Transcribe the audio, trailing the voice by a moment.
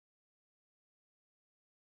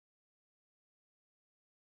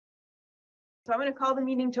So I'm going to call the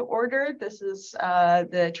meeting to order. This is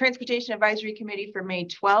the Transportation Advisory Committee for May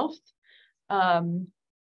 12th.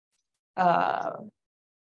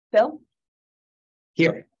 Bill?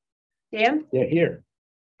 Here. Dan? Yeah, here.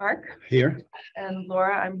 Mark? Here. And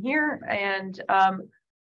Laura, I'm here. And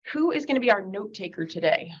who is going to be our note taker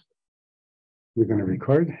today? We're going to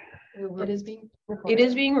record. It is being recorded. It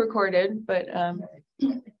is being recorded, but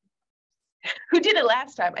who did it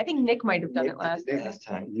last time? I think Nick might have done it last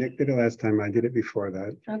time. Nick did it last time. I did it before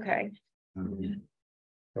that. Okay.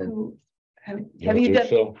 So. Have you done?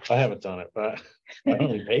 So I haven't done it, but I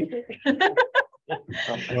only paid it. Well,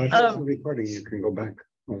 if it's a recording, you can go back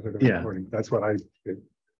over the recording. That's what I did.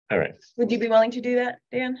 All right. Would you be willing to do that,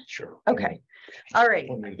 Dan? Sure. Okay. All right.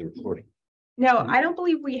 The recording. No, I don't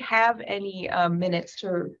believe we have any minutes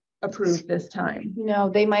to approve this time. No,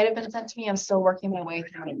 they might have been sent to me. I'm still working my way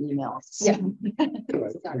through my emails. Yeah.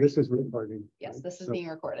 Right. This is recording. Yes, this is being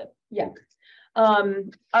recorded. Yeah. All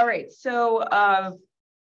right. So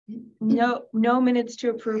no minutes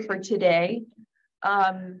to approve for today.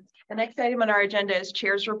 The next item on our agenda is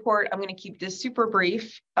chair's report. I'm going to keep this super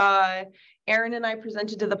brief. Aaron and I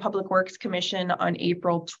presented to the Public Works Commission on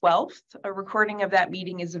April 12th. A recording of that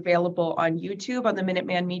meeting is available on YouTube on the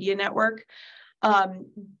Minuteman Media Network.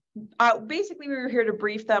 Basically, we were here to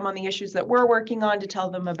brief them on the issues that we're working on, to tell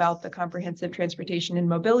them about the comprehensive transportation and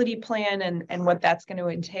mobility plan and what that's going to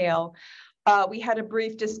entail. We had a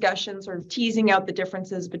brief discussion sort of teasing out the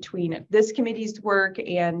differences between this committee's work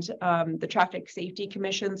and the Traffic Safety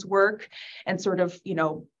Commission's work, and sort of, you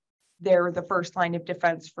know, they're the first line of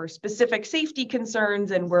defense for specific safety concerns,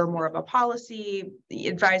 and we're more of a policy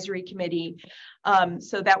advisory committee.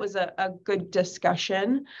 So that was a good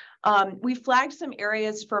discussion. We flagged some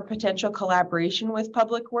areas for potential collaboration with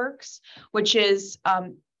Public Works, which is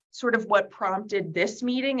sort of what prompted this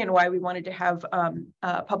meeting and why we wanted to have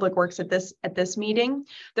Public Works at this meeting.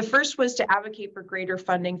 The first was to advocate for greater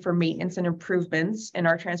funding for maintenance and improvements in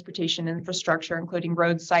our transportation infrastructure, including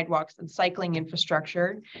roads, sidewalks, and cycling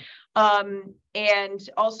infrastructure, and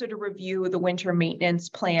also to review the winter maintenance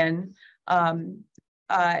plan,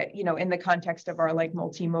 you know, in the context of our like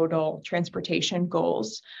multimodal transportation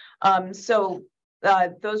goals.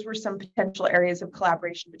 Those were some potential areas of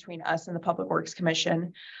collaboration between us and the Public Works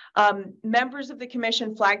Commission. Members of the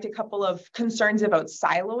commission flagged a couple of concerns about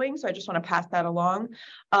siloing, so I just want to pass that along.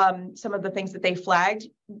 Some of the things that they flagged.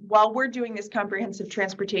 While we're doing this comprehensive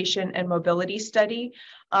transportation and mobility study,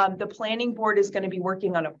 the planning board is going to be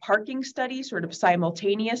working on a parking study sort of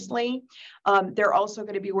simultaneously. They're also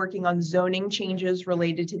going to be working on zoning changes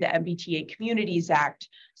related to the MBTA Communities Act.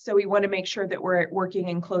 So we want to make sure that we're working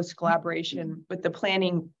in close collaboration with the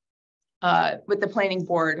planning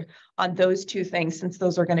board on those two things, since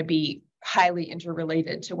those are going to be highly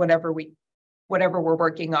interrelated to whatever we're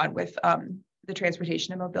working on with the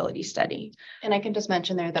transportation and mobility study. And I can just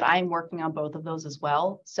mention there that I'm working on both of those as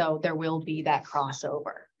well. So there will be that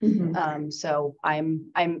crossover. Mm-hmm. So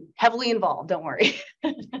I'm heavily involved, don't worry.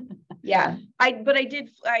 Yeah, I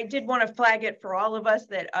did want to flag it for all of us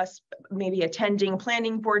that us maybe attending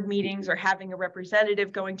planning board meetings or having a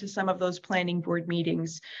representative going to some of those planning board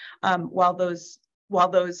meetings while those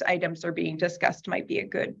items are being discussed might be a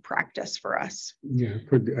good practice for us. Yeah,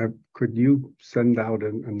 could you send out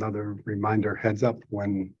another reminder heads up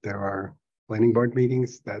when there are planning board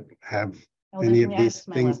meetings that have any of these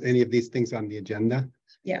things on the agenda?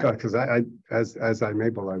 Yeah, because I as I'm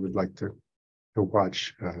able, I would like to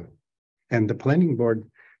watch. And the planning board,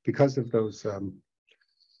 because of those,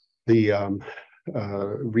 the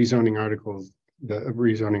rezoning articles, the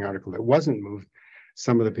rezoning article that wasn't moved,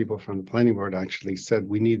 some of the people from the planning board actually said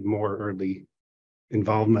we need more early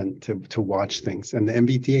involvement to watch things. And the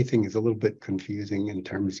MBTA thing is a little bit confusing in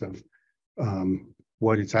terms of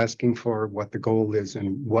what it's asking for, what the goal is,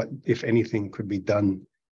 and what, if anything, could be done.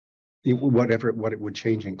 What it would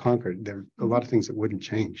change in Concord. There are a lot of things that wouldn't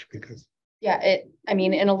change because. Yeah, I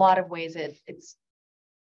mean, in a lot of ways, it's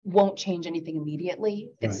won't change anything immediately.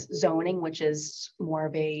 It's right. Zoning, which is more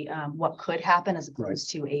of a what could happen as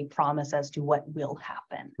opposed right. to a promise as to what will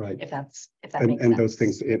happen. Right. If that makes sense. Those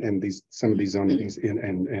things and some of these zoning things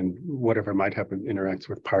and whatever might happen interacts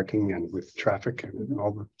with parking and with traffic and all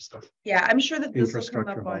the stuff. Yeah, I'm sure that this will come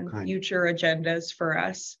up on future agendas for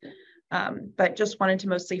us. But just wanted to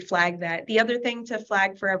mostly flag that. The other thing to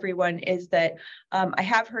flag for everyone is that I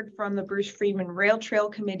have heard from the Bruce Freeman Rail Trail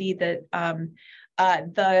Committee that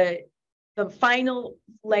the final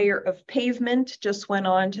layer of pavement just went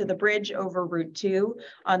on to the bridge over Route 2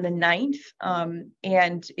 on the 9th,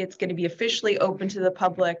 and it's going to be officially open to the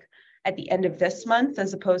public at the end of this month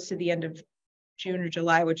as opposed to the end of June or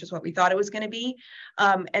July, which is what we thought it was going to be.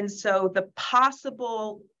 And so the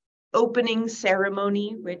possible opening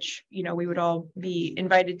ceremony, which, you know, we would all be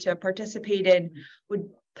invited to participate in, would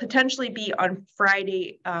potentially be on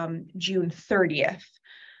Friday, June 30th.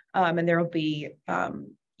 And there will be,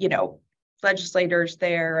 you know, legislators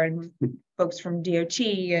there and folks from DOT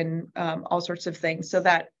and all sorts of things. So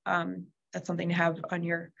that that's something to have on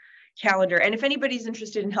your calendar. And if anybody's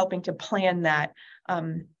interested in helping to plan that,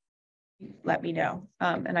 let me know.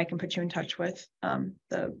 And I can put you in touch with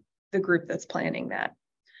the group that's planning that.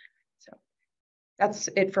 So that's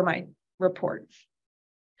it for my report.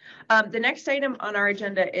 The next item on our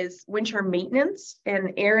agenda is winter maintenance,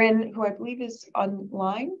 and Aaron, who I believe is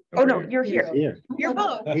online. Oh no, you're here. Yeah. You're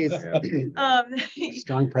both.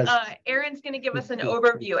 Strong presence. Aaron's going to give us an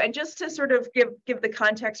overview, and just to sort of give the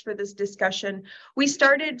context for this discussion, we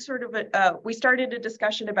started a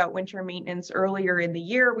discussion about winter maintenance earlier in the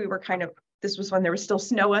year. We were this was when there was still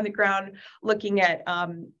snow on the ground, looking at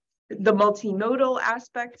the multimodal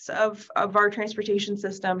aspects of our transportation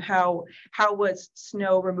system, how was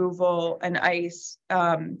snow removal and ice,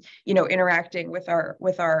 you know, interacting with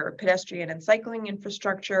our pedestrian and cycling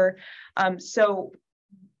infrastructure. So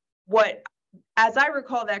as I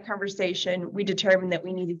recall that conversation, we determined that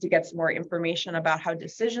we needed to get some more information about how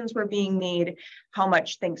decisions were being made, how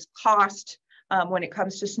much things cost when it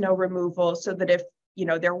comes to snow removal, so that if, you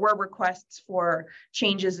know, there were requests for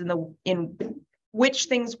changes in which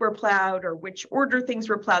things were plowed or which order things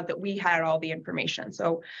were plowed, that we had all the information.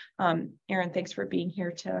 So Aaron, thanks for being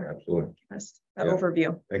here to Absolutely. give us the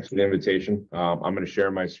overview. Thanks for the invitation. I'm going to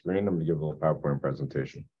share my screen. I'm going to give a little PowerPoint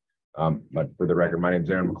presentation. But for the record, my name is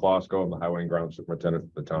Aaron McCloskey. I'm the Highway and Ground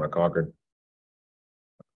Superintendent for the town of Concord.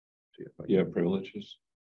 You have privileges.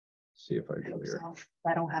 See if I go here.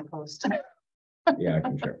 I don't have host. Yeah, I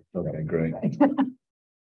can share. Okay, great.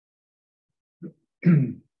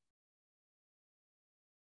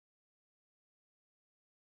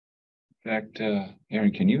 In fact,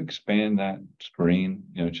 Aaron, can you expand that screen?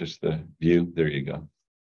 You know, just the view. There you go.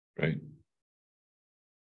 Right.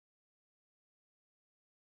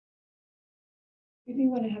 Maybe you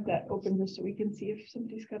want to have that open just so we can see if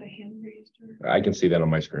somebody's got a hand raised. I can see that on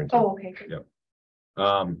my screen too. Oh, okay. Good. Yep.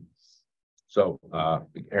 So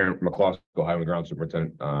Aaron McCloskey, Highway and Ground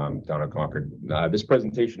Superintendent, down at Concord. This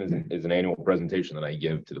presentation is an annual presentation that I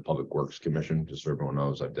give to the Public Works Commission, just so everyone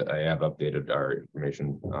knows. I have updated our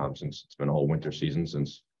information since it's been a whole winter season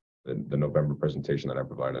since the November presentation that I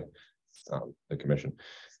provided the commission.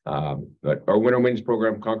 But our winter maintenance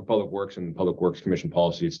program, Concord Public Works and Public Works Commission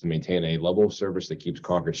policy is to maintain a level of service that keeps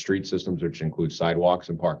Concord street systems, which include sidewalks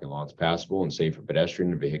and parking lots, passable and safe for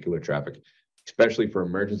pedestrian and vehicular traffic, especially for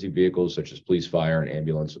emergency vehicles such as police, fire, and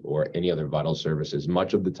ambulance, or any other vital service, as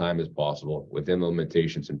much of the time as possible within the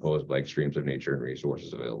limitations imposed by extremes of nature and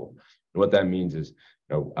resources available. And what that means is,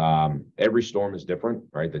 you know, every storm is different,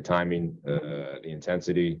 right? The timing, the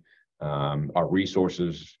intensity, our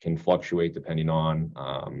resources can fluctuate depending on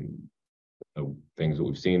the things that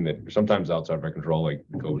we've seen that are sometimes outside of our control, like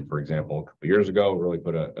COVID, for example, a couple of years ago, really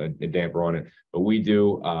put a damper on it. But we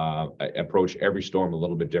do approach every storm a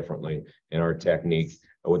little bit differently in our technique,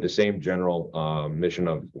 with the same general mission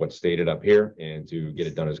of what's stated up here, and to get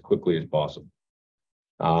it done as quickly as possible.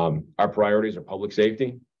 Our priorities are public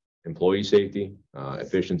safety, employee safety,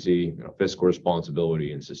 efficiency, you know, fiscal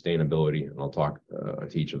responsibility, and sustainability. And I'll talk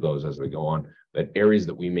to each of those as we go on. But areas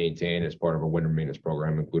that we maintain as part of our winter maintenance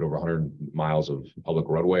program include over 100 miles of public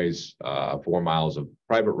roadways, 4 miles of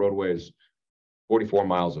private roadways, 44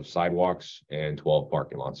 miles of sidewalks, and 12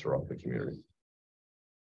 parking lots throughout the community.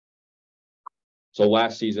 So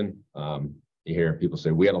last season, you hear people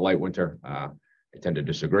say we had a light winter. I tend to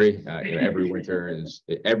disagree. You know,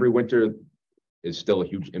 every winter is still a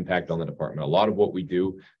huge impact on the department. A lot of what we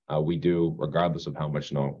do regardless of how much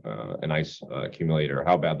snow and ice accumulate or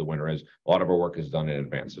how bad the winter is. A lot of our work is done in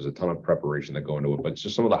advance. There's a ton of preparation that go into it, but it's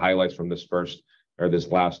just some of the highlights from this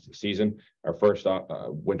last season. Our first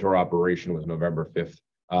winter operation was November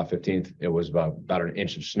 15th. It was about an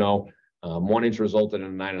inch of snow. 1 inch resulted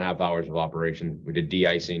in 9.5 hours of operation. We did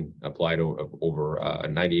de-icing, applied over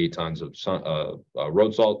 98 tons of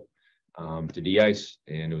road salt to de-ice,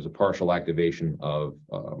 and it was a partial activation of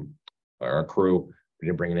our crew. We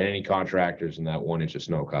didn't bring in any contractors, and that 1 inch of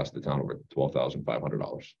snow cost the town over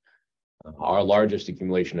 $12,500. Our largest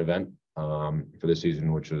accumulation event for this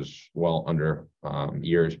season, which was well under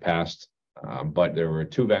years past, but there were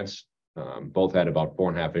 2 events. Both had about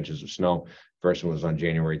 4.5 inches of snow. First one was on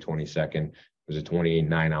January 22nd. was a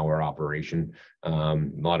 29-hour operation. A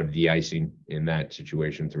lot of de-icing in that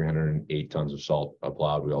situation, 308 tons of salt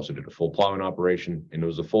plowed. We also did a full plowing operation, and it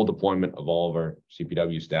was a full deployment of all of our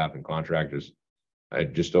CPW staff and contractors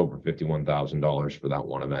at just over $51,000 for that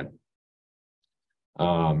one event.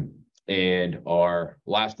 And our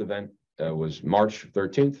last event was March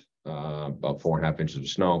 13th, about 4.5 inches of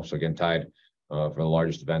snow. So again, tied for the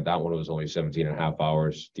largest event. That one was only 17.5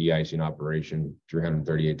 hours, de-icing operation,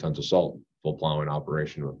 338 tons of salt, full plowing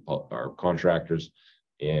operation with our contractors,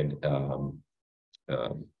 and our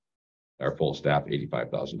full staff,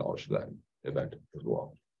 $85,000 for that event as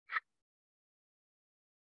well.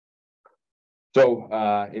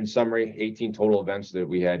 So in summary, 18 total events that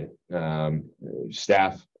we had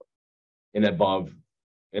staff in above,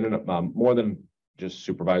 more than just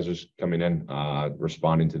supervisors coming in,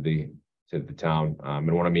 responding to the town.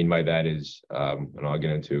 And what I mean by that is, and I'll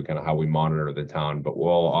get into kind of how we monitor the town, but we'll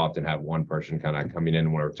often have one person kind of coming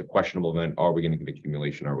in where it's a questionable event. Are we going to get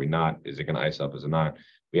accumulation? Are we not? Is it going to ice up? Is it not?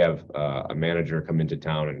 We have a manager come into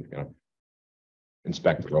town and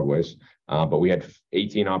inspect the roadways. But we had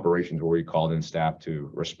 18 operations where we called in staff to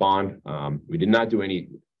respond. We did not do any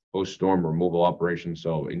post-storm removal operations.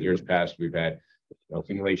 So in years past, we've had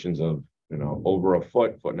accumulations of over a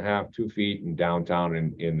foot and a half, 2 feet in downtown,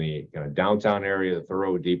 in the kind of downtown area, the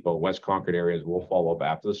Thoreau Depot, West Concord areas. We'll follow up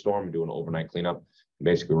after the storm and do an overnight cleanup.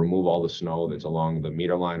 Basically remove all the snow that's along the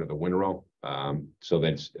meter line or the windrow, so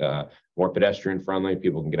that's more pedestrian friendly.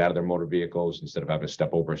 People can get out of their motor vehicles instead of having to step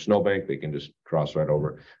over a snowbank. They can just cross right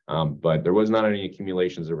over. But there was not any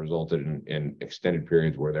accumulations that resulted in extended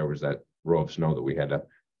periods where there was that row of snow that we had to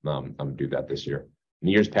do that this year. In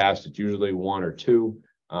years past, it's usually 1 or 2.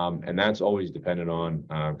 And that's always dependent on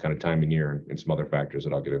kind of time and year and some other factors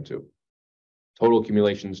that I'll get into. Total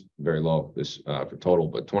accumulations, very low this for total,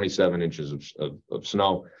 but 27 inches of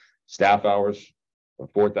snow. Staff hours,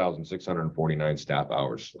 4,649 staff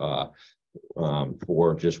hours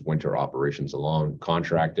for just winter operations alone.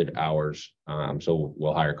 Contracted hours, so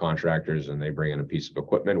we'll hire contractors and they bring in a piece of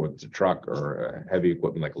equipment, whether it's a truck or a heavy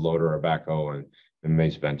equipment like a loader or a backhoe, and they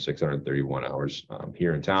spend 631 hours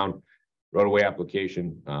here in town. Roadway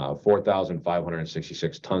application,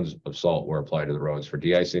 4,566 tons of salt were applied to the roads for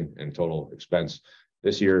de-icing, and total expense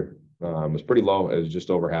this year was pretty low. It was just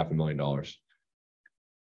over $500,000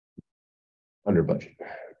 under budget.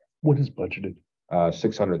 What is budgeted?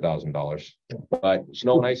 $600,000. But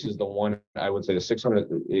snow and ice is the one I would say the 600.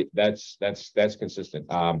 That's consistent.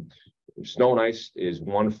 Snow and ice is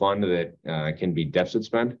one fund that can be deficit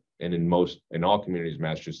spend, and in all communities,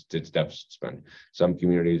 Massachusetts, it's deficit spend. Some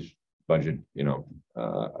communities budget,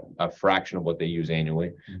 a fraction of what they use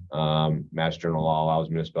annually. Mass General Law allows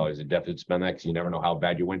municipalities to deficit spend that because you never know how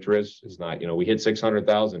bad your winter is. It's not, we hit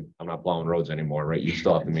 600,000. I'm not plowing roads anymore, right? You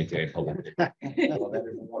still have to maintain.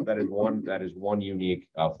 That is one unique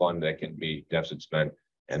fund that can be deficit spent.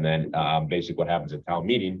 And then basically what happens at town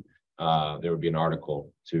meeting, there would be an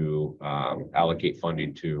article to allocate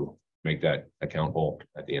funding to make that account whole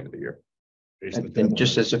at the end of the year. And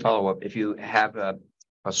just as a follow-up, if you have a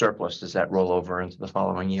surplus, does that roll over into the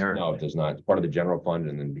following year? No, it does not. It's part of the general fund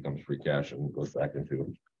and then becomes free cash and goes back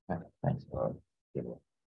into. Thanks.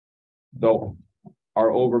 So our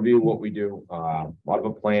overview of what we do, a lot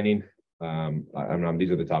of planning.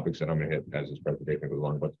 These are the topics that I'm going to hit as this presentation goes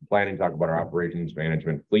along, but planning, talk about our operations,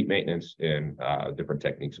 management, fleet maintenance, and different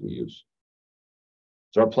techniques we use.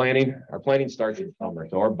 So our planning starts in summer.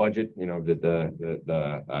 So our budget, that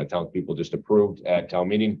the townspeople just approved at town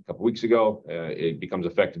meeting a couple weeks ago, it becomes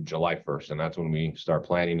effective July 1st, and that's when we start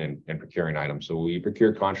planning and procuring items. So we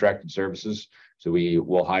procure contracted services. So we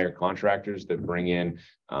will hire contractors that bring in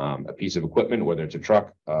a piece of equipment, whether it's a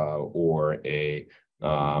truck or a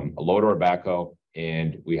loader or backhoe.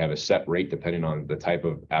 And we have a set rate depending on the type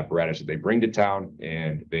of apparatus that they bring to town,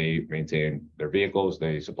 and they maintain their vehicles,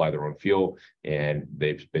 they supply their own fuel, and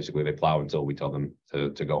they plow until we tell them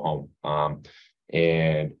to go home.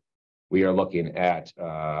 And we are looking at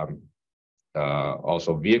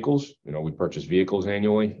also vehicles. We purchase vehicles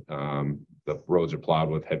annually. The roads are plowed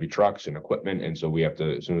with heavy trucks and equipment, and so we have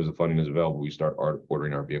to, as soon as the funding is available, we start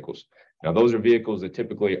ordering our vehicles. Now, those are vehicles that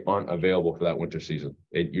typically aren't available for that winter season.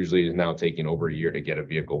 It usually is now taking over a year to get a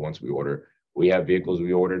vehicle once we order. We have vehicles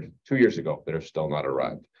we ordered 2 years ago that are still not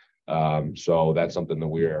arrived. So that's something that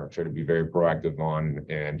we are trying to be very proactive on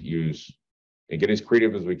and use and get as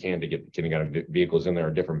creative as we can to getting out of vehicles in. There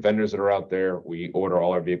are different vendors that are out there. We order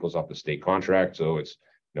all our vehicles off the state contract, so it's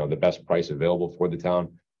the best price available for the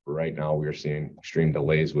town. But right now, we are seeing extreme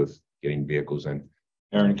delays with getting vehicles in.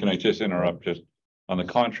 Aaron, can I just interrupt? Just on the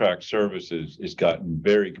contract services, it's gotten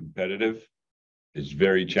very competitive. is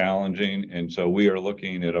very challenging. And so we are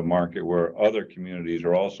looking at a market where other communities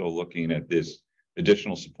are also looking at this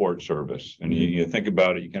additional support service. And you think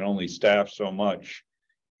about it, you can only staff so much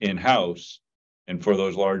in-house. And for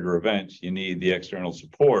those larger events, you need the external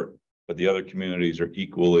support, but the other communities are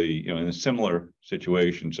equally, in a similar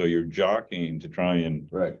situation. So you're jockeying to try and,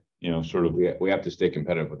 Right. Sort of. We have to stay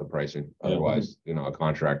competitive with the pricing. Otherwise, a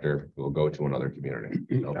contractor will go to another community.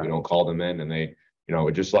 If we don't call them in and they,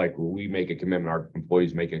 just like we make a commitment, our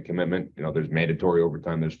employees make a commitment, there's mandatory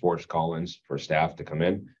overtime, there's forced call-ins for staff to come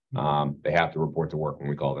in. They have to report to work when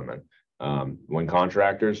we call them in. When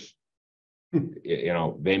contractors,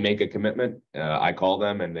 they make a commitment, I call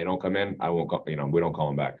them and they don't come in, I won't call, we don't call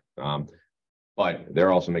them back. But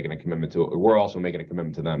they're also making a commitment we're also making a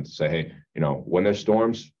commitment to them to say, hey, when there's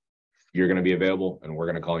storms, you're going to be available and we're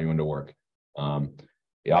going to call you into work.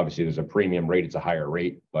 Obviously there's a premium rate, it's a higher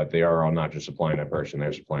rate, but they are all not just supplying that person,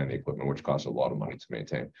 they're supplying the equipment, which costs a lot of money to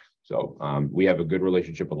maintain. So we have a good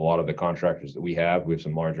relationship with a lot of the contractors that we have. We have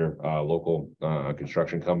some larger local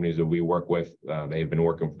construction companies that we work with. They've been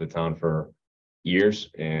working for the town for years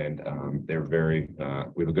and they're very,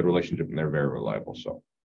 we have a good relationship and they're very reliable. So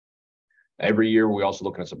every year we also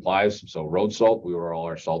looking at supplies. So road salt, we were all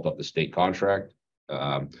our salt up the state contract.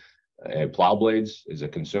 Plow blades is a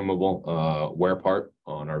consumable wear part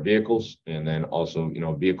on our vehicles, and then also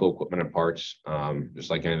vehicle equipment and parts. Just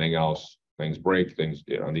like anything else, things break.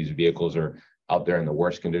 These vehicles are out there in the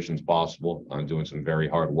worst conditions possible, doing some very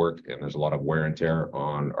hard work, and there's a lot of wear and tear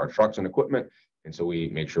on our trucks and equipment. And so we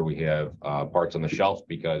make sure we have parts on the shelf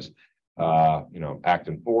because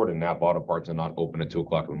Acton Ford and Napa Auto Parts are not open at 2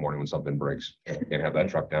 o'clock in the morning when something breaks. Can't have that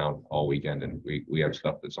truck down all weekend, and we have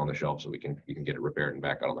stuff that's on the shelf so we can get it repaired and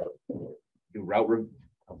back out on the route.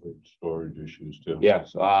 Storage issues too.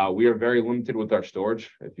 Yes, we are very limited with our storage.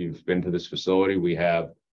 If you've been to this facility, we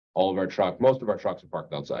have all of our most of our trucks are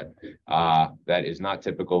parked outside. That is not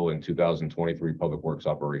typical in 2023 public works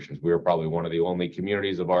operations. We are probably one of the only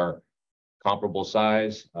communities of our comparable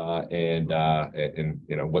size and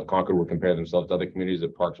what Concord would compare themselves to other communities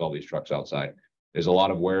that parks all these trucks outside. There's a lot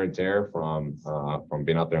of wear and tear from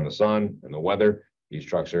being out there in the sun and the weather. These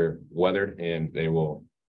trucks are weathered and they will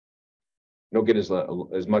don't get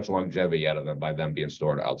as much longevity out of them by them being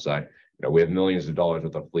stored outside. We have millions of dollars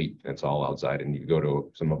worth of fleet that's all outside, and you go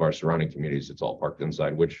to some of our surrounding communities, it's all parked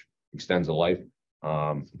inside, which extends the life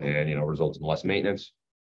and results in less maintenance.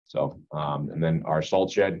 So, and then our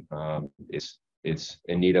salt shed, it's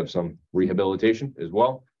in need of some rehabilitation as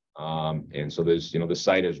well. And so there's, the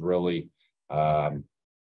site is really, I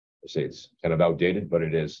say it's kind of outdated, but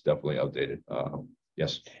it is definitely outdated.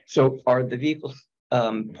 Yes. So are the vehicles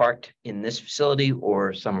parked in this facility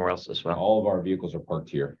or somewhere else as well? All of our vehicles are parked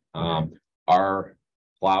here. Our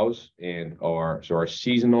plows and our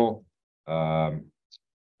seasonal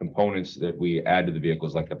components that we add to the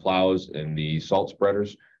vehicles, like the plows and the salt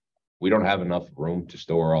spreaders, we don't have enough room to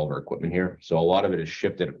store all of our equipment here. So a lot of it is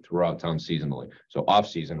shifted throughout town seasonally. So off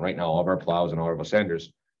season, right now, all of our plows and all of our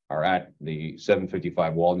senders are at the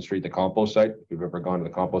 755 Walden Street, the compost site. If you've ever gone to the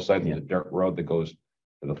compost site, there's a dirt road that goes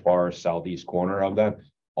to the far southeast corner of that.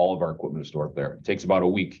 All of our equipment is stored there. It takes about a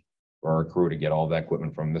week for our crew to get all that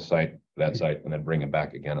equipment from this site to that site and then bring it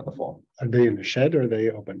back again in the fall. Are they in the shed or are they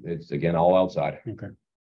open? It's again all outside. Okay.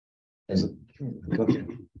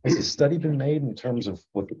 Has a study been made in terms of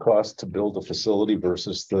what the cost to build a facility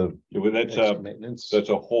versus the extra maintenance? That's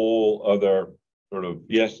a whole other sort of,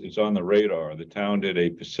 yes, it's on the radar. The town did a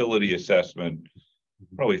facility assessment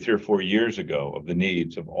probably 3 or 4 years ago of the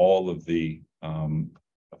needs of all of the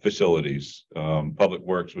facilities. Public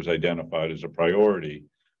Works was identified as a priority.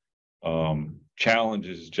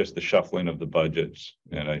 Challenges is just the shuffling of the budgets.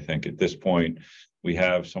 And I think at this point, we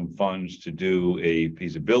have some funds to do a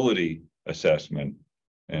feasibility assessment.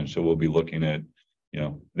 And so we'll be looking at,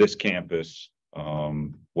 this campus,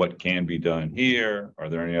 what can be done here? Are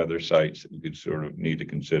there any other sites that we could sort of need to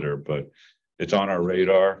consider? But it's on our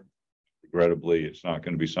radar. Regrettably, it's not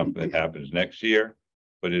going to be something that happens next year,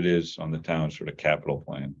 but it is on the town's sort of capital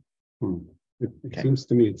plan. It seems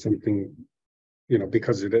to me it's something,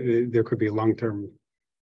 because there could be a long-term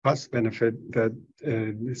cost benefit that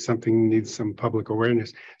something needs some public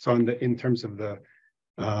awareness. So in terms of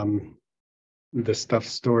the stuff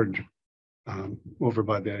stored over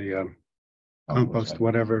by the compost,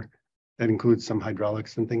 whatever, that includes some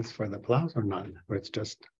hydraulics and things for the plows or not, or it's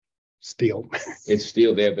just steel. It's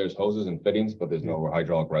steel. There's hoses and fittings, but there's no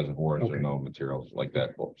hydraulic reservoirs or no materials like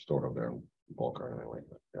that stored over there in bulk or anything like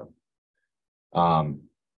that. Yeah.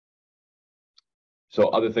 So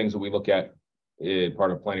other things that we look at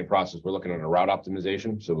part of the planning process, we're looking at a route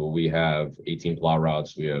optimization. So we have 18 plow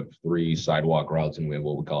routes, we have 3 sidewalk routes, and we have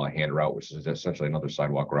what we call a hand route, which is essentially another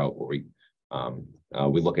sidewalk route where we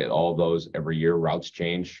look at all of those every year. Routes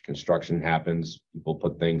change, construction happens, people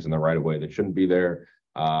put things in the right of way that shouldn't be there.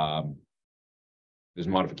 There's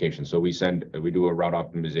modifications. So we do a route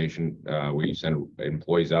optimization. We send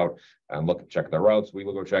employees out and check their routes. We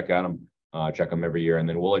will go check them every year, and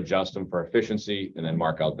then we'll adjust them for efficiency and then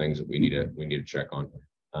mark out things that we need to check on.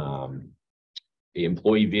 The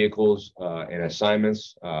employee vehicles and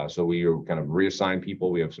assignments. So we kind of reassign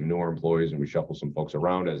people. We have some newer employees and we shuffle some folks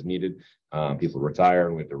around as needed. People retire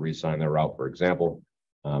and we have to reassign their route, for example.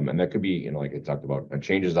 And that could be, like I talked about,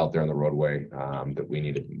 changes out there on the roadway that we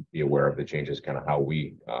need to be aware of. The changes, kind of how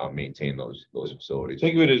we maintain those facilities.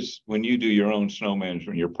 Think of it as when you do your own snow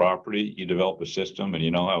management, your property, you develop a system and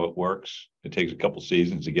you know how it works. It takes a couple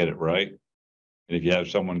seasons to get it right. And if you have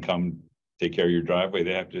someone come take care of your driveway,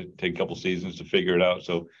 they have to take a couple seasons to figure it out.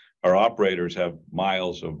 So our operators have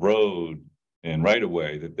miles of road and right of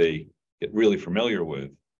way that they get really familiar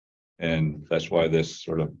with. And that's why this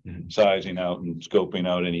sort of sizing out and scoping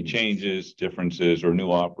out any changes, differences, or new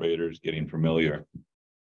operators getting familiar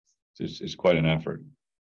is quite an effort.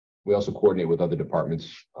 We also coordinate with other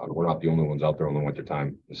departments. We're not the only ones out there in the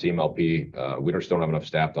wintertime. The CMLP, we just don't have enough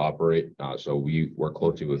staff to operate. So we work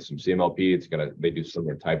closely with some CMLP. They do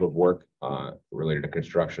similar type of work related to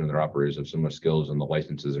construction. Their operators have similar skills and the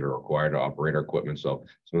licenses that are required to operate our equipment. So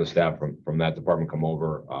some of the staff from that department come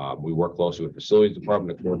over. We work closely with facilities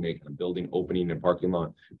department to coordinate kind of building opening and parking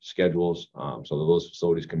lot schedules so that those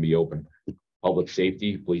facilities can be open. Public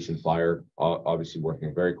safety, police and fire, obviously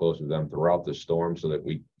working very close with them throughout the storm so that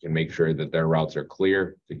we can make sure that their routes are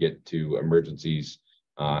clear to get to emergencies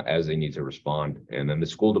as they need to respond. And then the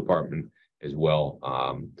school department as well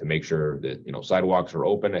to make sure that, sidewalks are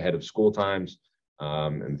open ahead of school times.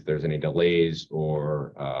 And if there's any delays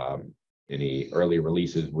or any early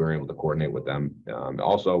releases, we're able to coordinate with them.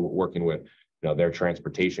 Also working with their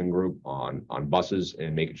transportation group on buses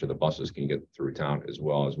and making sure the buses can get through town, as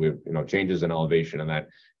well as we have, changes in elevation, and that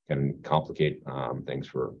can complicate things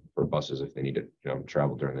for buses if they need to,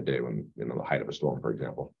 travel during the day when, the height of a storm, for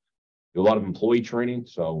example. Do a lot of employee training.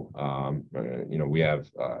 So, we have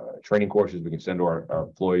training courses we can send to our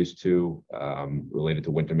employees to related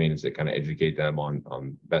to winter maintenance that kind of educate them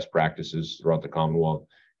on best practices throughout the Commonwealth.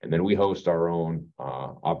 And then we host our own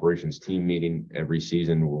operations team meeting every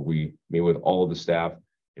season where we meet with all of the staff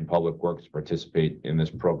in public works to participate in this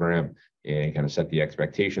program and kind of set the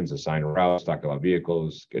expectations, assign routes, talk about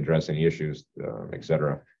vehicles, address any issues, et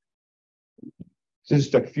cetera. So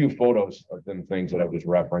just a few photos of them things that I've just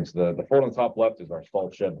referenced. The photo on the top left is our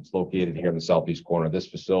salt shed that's located here in the southeast corner of this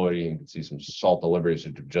facility. You can see some salt deliveries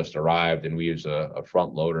that have just arrived, and we use a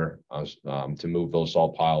front loader to move those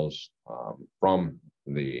salt piles from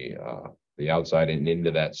the outside and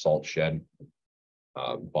into that salt shed.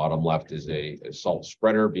 Bottom left is a salt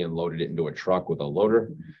spreader being loaded into a truck with a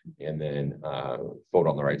loader, and then photo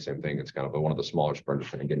on the right, same thing. It's kind of one of the smaller spreaders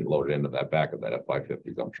kind of getting loaded into that back of that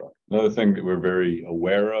F-550 dump truck. Another thing that we're very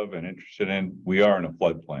aware of and interested in, we are in a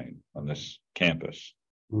floodplain on this campus.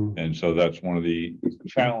 And so that's one of the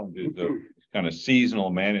challenges of kind of seasonal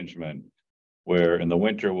management, where in the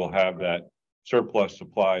winter we'll have that surplus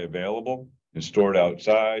supply available and stored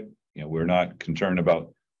outside. We're not concerned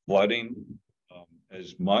about flooding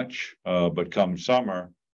as much, but come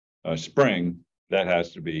summer, spring, that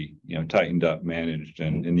has to be, tightened up, managed.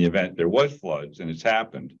 And in the event there was floods, and it's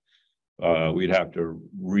happened, we'd have to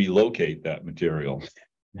relocate that material.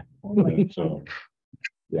 So,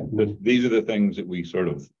 yeah, these are the things that we sort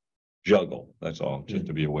of juggle. That's all, just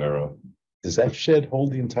to be aware of. Does that shed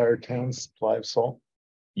hold the entire town's supply of salt?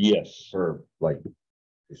 Yes. For like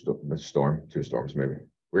two storms, maybe.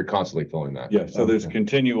 We're constantly filling that. Yeah, so there's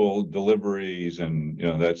continual deliveries, and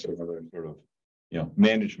that's another sort of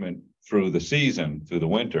management through the season, through the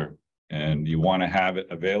winter, and you want to have it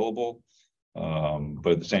available,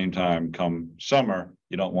 but at the same time, come summer,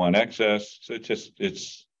 you don't want excess. So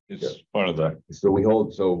it's part of that. So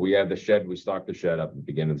we have the shed. We stock the shed up at the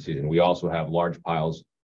beginning of the season. We also have large piles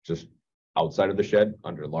just outside of the shed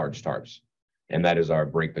under large tarps. And that is our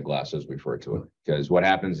break the glass, as we refer to it. Because what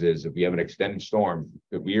happens is if we have an extended storm,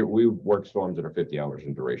 we work storms that are 50 hours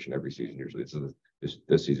in duration every season. Usually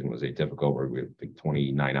this season was atypical, where we had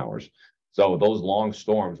 29 hours. So those long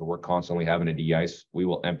storms where we're constantly having to de-ice, we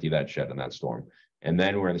will empty that shed in that storm. And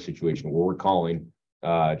then we're in the situation where we're calling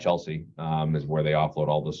Chelsea is where they offload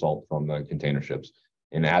all the salt from the container ships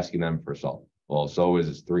and asking them for salt. Well, so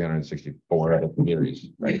is 364 other communities,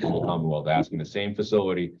 right, in the Commonwealth, asking the same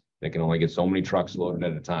facility. They can only get so many trucks loaded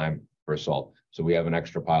at a time for salt. So we have an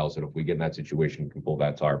extra pile, so if we get in that situation, we can pull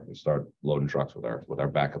that tarp and start loading trucks with our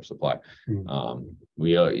backup supply.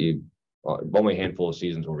 We only a handful of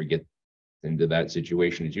seasons where we get into that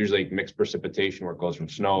situation. It's usually mixed precipitation where it goes from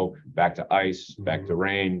snow back to ice, back to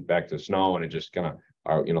rain, back to snow, and it just kind of,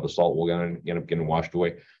 the salt will end up getting washed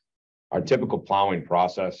away. Our typical plowing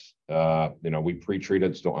process, we pre-treat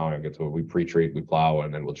it. So we pre-treat, we plow,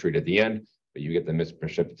 and then we'll treat at the end. But you get the mixed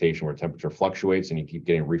precipitation where temperature fluctuates and you keep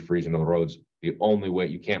getting refreezing of the roads. The only way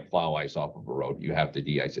you can't plow ice off of a road, you have to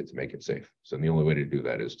de-ice it to make it safe. So the only way to do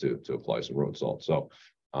that is to apply some road salt. So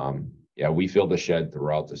yeah, we fill the shed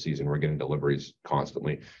throughout the season. We're getting deliveries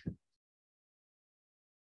constantly.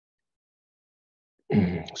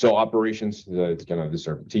 So operations, it's kind of this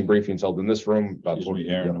our team briefings held in this room. Excuse me,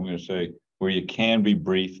 Aaron, I'm going to say where you can be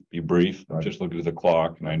brief, be brief. Right. Just look at the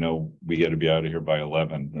clock, and I know we got to be out of here by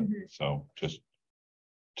 11. So just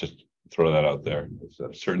throw that out there.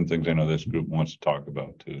 Certain things I know this group wants to talk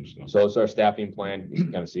about too. So it's our staffing plan. You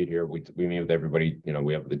can kind of see it here. We meet with everybody.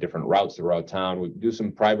 We have the different routes throughout town. We do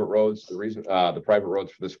some private roads. The reason the private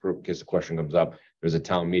roads for this group, in case the question comes up, there's a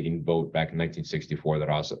town meeting vote back in 1964 that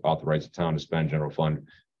also authorized the town to spend general fund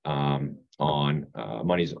on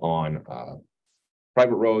monies on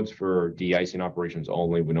private roads for de-icing operations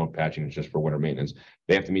only. We don't patching, it's just for winter maintenance.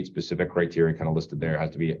 They have to meet specific criteria kind of listed there. It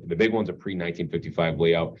has to be, the big one's a pre-1955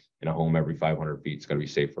 layout in a home every 500 feet. It's got to be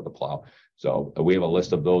safe for the plow. So we have a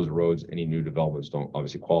list of those roads. Any new developments don't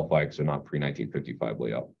obviously qualify because they're not pre-1955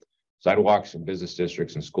 layout. Sidewalks and business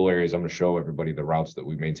districts and school areas. I'm going to show everybody the routes that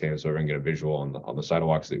we maintain so everyone can get a visual on the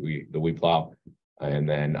sidewalks that we plow. And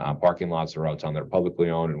then parking lots around town that are publicly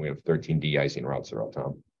owned, and we have 13 de-icing routes around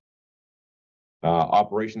town.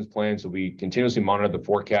 Operations plan. So we continuously monitor the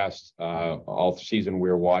forecast all season.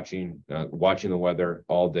 We're watching the weather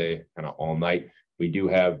all day, kind of all night. We do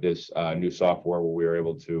have this new software where we are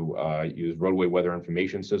able to use roadway weather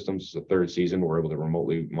information systems. It's the third season. We're able to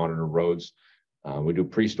remotely monitor roads. We do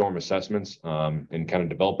pre-storm assessments and kind of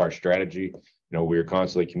develop our strategy. We're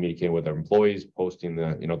constantly communicating with our employees, posting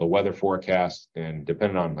the weather forecast, and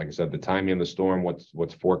depending on, like I said, the timing of the storm,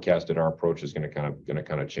 what's forecasted, our approach is going to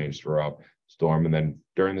kind of change throughout storm. And then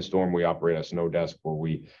during the storm, we operate a snow desk where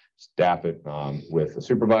we staff it with a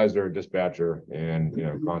supervisor, dispatcher, and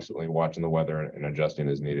constantly watching the weather and adjusting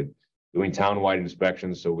as needed. Doing town-wide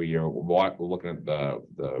inspections, so we're looking at the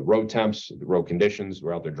road temps, the road conditions.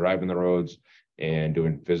 We're out there driving the roads and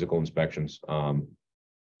doing physical inspections. We're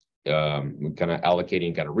kind of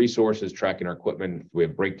allocating kind of resources, tracking our equipment. We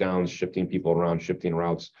have breakdowns, shifting people around, shifting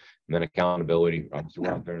routes, and then accountability.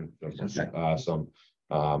 We're out there in some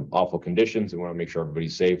awful conditions, and we want to make sure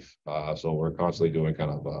everybody's safe. So we're constantly doing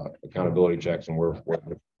kind of accountability checks, and we're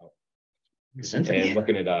and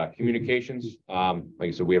looking at communications. Like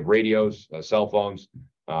I said, we have radios, cell phones,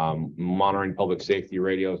 monitoring public safety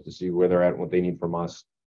radios to see where they're at and what they need from us.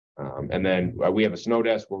 And then we have a snow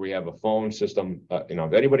desk where we have a phone system.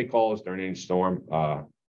 If anybody calls during any storm,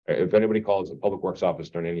 if anybody calls the public works office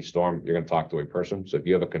during any storm, you're going to talk to a person. So if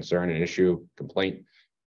you have a concern, an issue, complaint,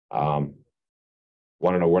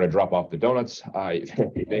 want to know where to drop off the donuts,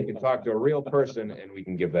 they can talk to a real person and we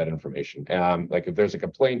can give that information. Like if there's a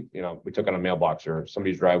complaint, we took on a mailbox or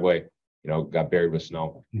somebody's driveway, got buried with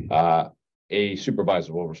snow, a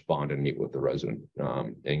supervisor will respond and meet with the resident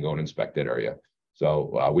and go and inspect that area.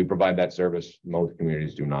 So we provide that service. Most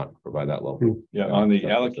communities do not provide that level. Yeah, on the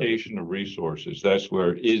allocation of resources, that's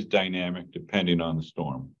where it is dynamic depending on the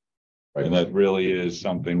storm. Right. And that really is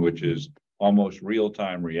something which is almost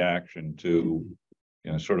real-time reaction to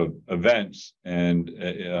sort of events. And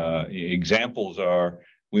examples are,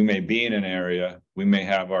 we may be in an area, we may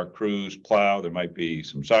have our crews plow, there might be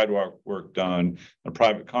some sidewalk work done, a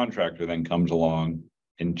private contractor then comes along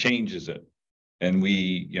and changes it. And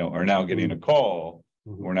we, are now getting a call.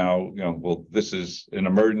 We're now, well, this is an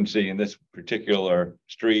emergency in this particular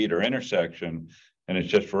street or intersection. And it's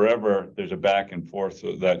just forever, there's a back and forth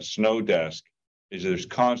of that snow desk. There's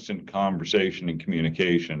constant conversation and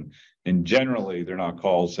communication. And generally, they're not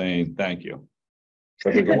calls saying thank you.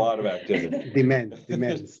 But there's a lot of activity.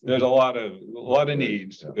 Demands. There's a lot of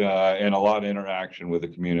needs and a lot of interaction with the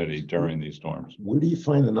community during these storms. Where do you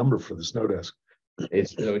find the number for the snow desk?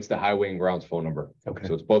 It's the highway and grounds phone number. Okay.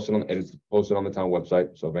 So it's posted on the town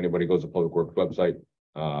website. So if anybody goes to Public Works website,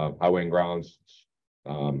 highway and grounds,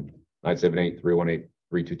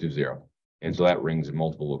 978-318-3220. And so that rings in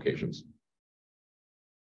multiple locations.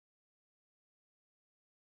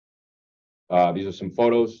 These are some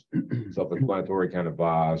photos, self-explanatory kind of,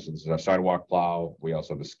 so this is our sidewalk plow. We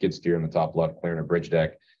also have the skid steer in the top left, clearing a bridge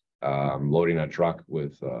deck. loading a truck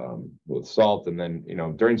with salt. And then,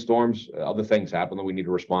 during storms, other things happen that we need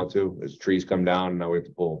to respond to as trees come down. Now we have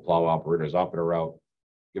to pull plow operators off and route,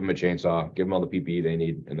 give them a chainsaw, give them all the PPE they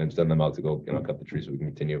need, and then send them out to go, cut the trees so we can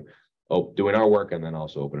continue doing our work, and then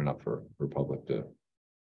also open it up for public to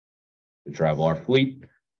travel. Our fleet,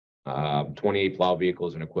 28 plow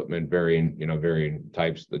vehicles and equipment, varying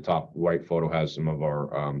types. The top right photo has some of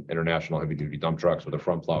our international heavy duty dump trucks with a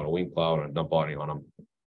front plow and a wing plow and a dump body on them.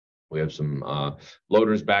 We have some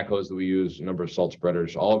loaders, backhoes that we use, a number of salt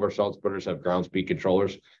spreaders. All of our salt spreaders have ground speed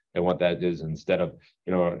controllers. And what that is, instead of,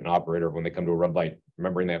 an operator, when they come to a red light,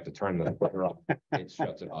 remembering they have to turn the spreader off, it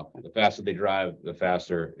shuts it off. The faster they drive, the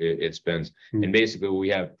faster it spins. And basically we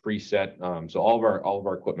have preset, so all of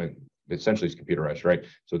our equipment essentially is computerized, right?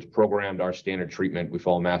 So it's programmed our standard treatment. We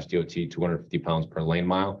follow Mass DOT 250 pounds per lane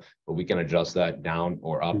mile, but we can adjust that down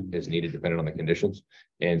or up as needed depending on the conditions.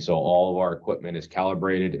 And so all of our equipment is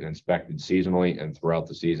calibrated and inspected seasonally and throughout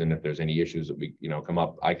the season. If there's any issues that we, come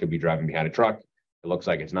up, I could be driving behind a truck. It looks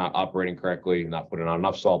like it's not operating correctly, not putting on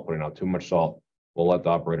enough salt, putting out too much salt. We'll let the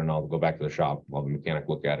operator know, go back to the shop while the mechanic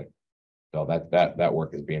look at it. So that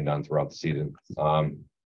work is being done throughout the season.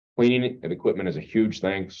 Cleaning of equipment is a huge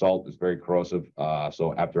thing. Salt is very corrosive.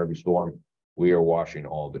 So after every storm, we are washing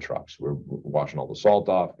all of the trucks. We're washing all the salt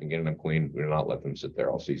off and getting them clean. We do not let them sit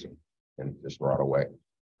there all season and just rot away.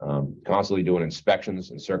 Constantly doing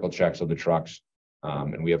inspections and circle checks of the trucks.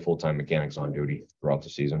 And we have full-time mechanics on duty throughout the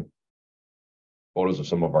season. Photos of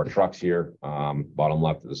some of our trucks here. Bottom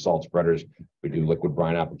left of the salt spreaders. We do liquid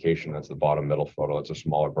brine application. That's the bottom middle photo. It's a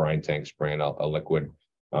smaller brine tank spraying a liquid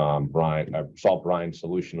salt brine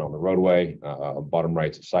solution on the roadway. Bottom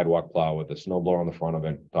right's a sidewalk plow with a snowblower on the front of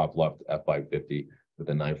it. Top left F550 with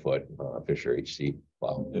a 9-foot Fisher HC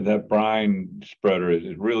plow. And that brine spreader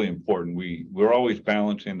is really important. We're always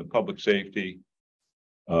balancing the public safety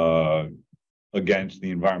against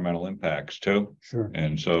the environmental impacts too. Sure.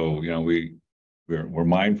 And so, we're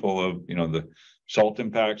mindful of, the salt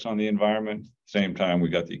impacts on the environment. Same time, we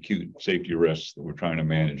got the acute safety risks that we're trying to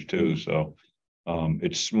manage too. So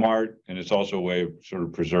it's smart, and it's also a way of sort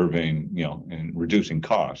of preserving, and reducing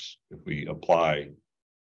costs if we apply,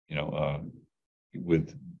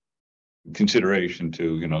 with consideration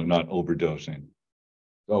to, not overdosing.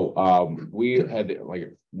 So we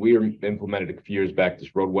implemented a few years back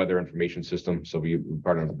this road weather information system. So we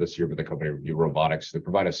partnered this year with a company, Review Robotics. They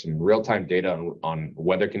provide us some real-time data on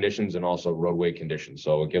weather conditions and also roadway conditions.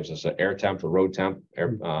 So it gives us an air temp, a road temp,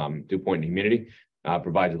 dew point, and humidity.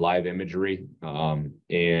 Provides live imagery, and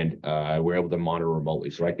we're able to monitor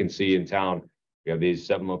remotely. So I can see in town, we have these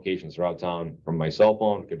 7 locations throughout town from my cell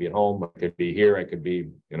phone. It could be at home, it could be here, it could be,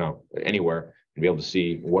 anywhere, and be able to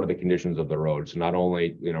see what are the conditions of the road. So not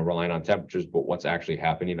only, relying on temperatures, but what's actually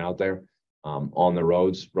happening out there on the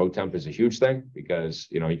roads. Road temp is a huge thing because,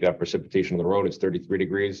 you got precipitation on the road. It's 33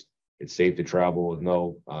 degrees. It's safe to travel with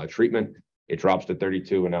no treatment. It drops to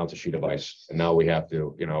 32 and now it's a sheet of ice. And now we have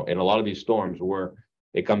to, in a lot of these storms where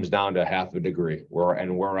it comes down to half a degree,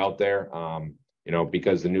 we're out there,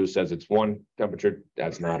 because the news says it's one temperature,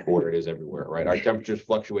 that's not where it is everywhere, right? Our temperatures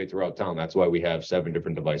fluctuate throughout town. That's why we have 7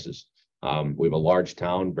 different devices. We have a large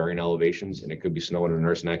town, varying elevations, and it could be snowing in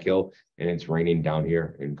Nurse Neck Hill, and it's raining down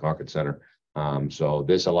here in Concord Center. So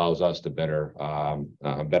this allows us to better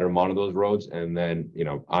monitor those roads. And then,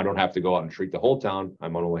 I don't have to go out and treat the whole town. I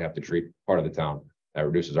might only have to treat part of the town. That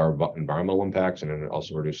reduces our environmental impacts, and it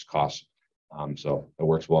also reduces costs. So it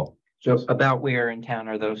works well. So about where in town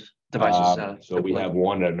are those devices? So we have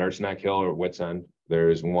one at Nurse Neck Hill or Wits End.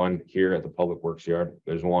 There's one here at the Public Works Yard.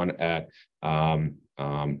 There's one at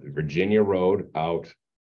Virginia Road out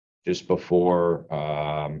just before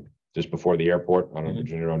the airport on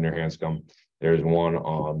Virginia Road near Hanscom. There's one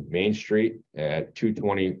on Main Street at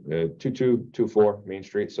 2224 Main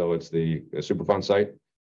Street. So it's the Superfund site.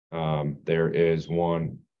 There is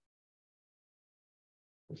one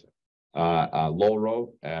Lowell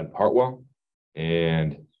Road at Hartwell,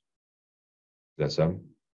 and that's them.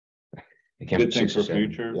 Good thing for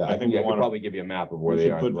future. Yeah, I think I could probably give you a map of where they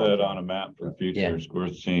are. Put that on a map for future. Yeah. It's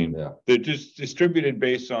worth seeing. Yeah. They're just distributed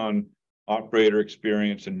based on operator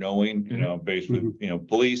experience and knowing, based with,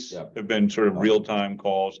 police have been sort of real-time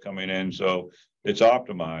calls coming in. So it's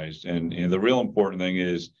optimized. And the real important thing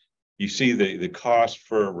is you see the cost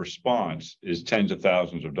for a response is tens of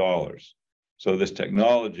thousands of dollars. So this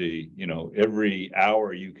technology, every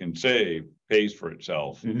hour you can save pays for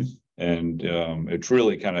itself. And it's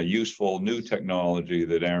really kind of useful new technology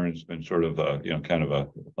that Aaron's been sort of kind of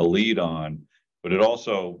a lead on, but it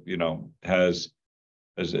also, has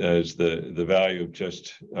as the value of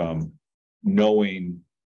just knowing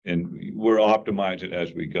and we're optimizing it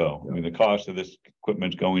as we go. I mean, the cost of this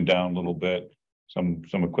equipment's going down a little bit. Some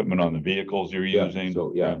equipment on the vehicles you're using.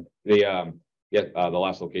 So, the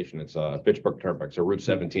last location, it's Fitchburg Turnpike, so Route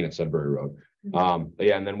 17 at Sudbury Road.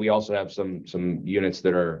 And then we also have some units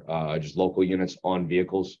that are just local units on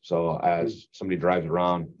vehicles. So as somebody drives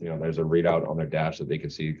around, there's a readout on their dash that they can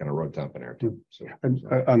see kind of road temp and air temp. So, And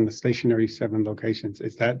on the stationary 7 locations,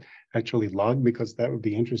 is that actually logged? Because that would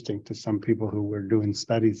be interesting to some people who were doing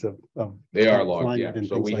studies of. They are logged, climate yeah. and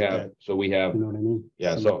So things we like have, that. so we have, You know what I mean?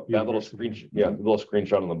 yeah. Some So that little university. screenshot, the little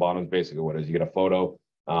screenshot on the bottom is basically what it is. You get a photo.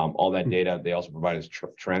 All that data, they also provide us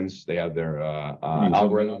trends. They have their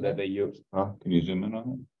algorithm that they use. Huh? Can you zoom in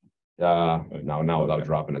on No, without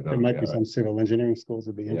dropping it There down. might be Yeah. some civil engineering schools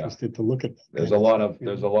would be Yeah. interested to look at. that There's kind a lot stuff, of, you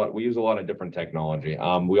know? we use a lot of different technology.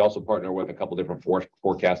 We also partner with a couple different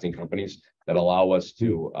forecasting companies that allow us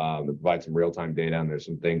to provide some real-time data. And there's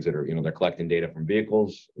some things that are, they're collecting data from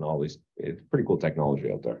vehicles and all these, it's pretty cool technology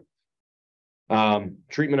out there.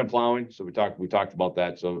 Treatment and plowing. So we talked about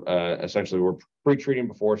that. So essentially we're pre-treating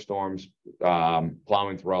before storms,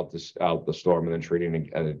 plowing throughout the storm, and then treating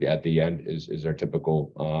at the end is our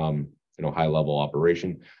typical high level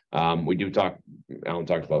operation. We do Alan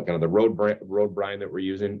talked about kind of the road brine that we're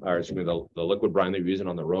using, or excuse me, the liquid brine that we're using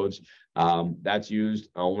on the roads. That's used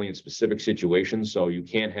only in specific situations. So you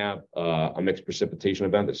can't have a mixed precipitation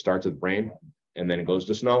event that starts with rain and then it goes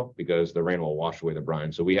to snow, because the rain will wash away the brine.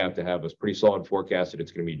 So we have to have a pretty solid forecast that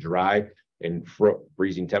it's going to be dry and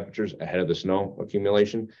freezing temperatures ahead of the snow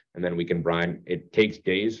accumulation. And then we can brine. It takes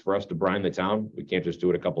days for us to brine the town. We can't just do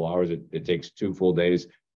it a couple hours. It takes 2 full days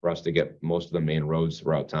for us to get most of the main roads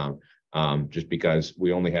throughout town. Just because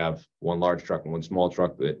we only have 1 large truck and 1 small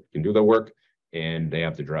truck that can do the work, and they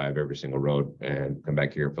have to drive every single road and come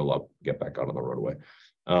back here, fill up, get back out on the roadway.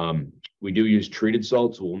 We do use treated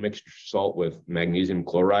salt, so we'll mix salt with magnesium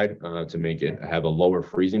chloride to make it have a lower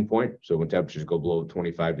freezing point. So when temperatures go below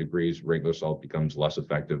 25 degrees, regular salt becomes less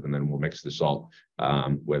effective, and then we'll mix the salt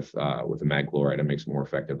with the mag chloride and makes it more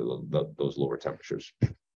effective at those lower temperatures.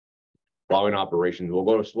 Plowing operations,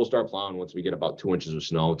 we'll start plowing once we get about 2 inches of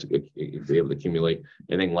snow to be able to accumulate.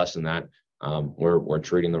 Anything less than that, we're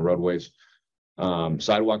treating the roadways.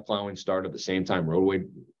 Sidewalk plowing started at the same time roadway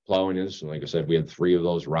plowing is. So like I said, we had 3 of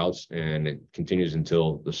those routes, and it continues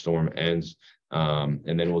until the storm ends.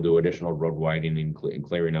 And then we'll do additional road widening and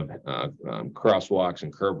clearing of crosswalks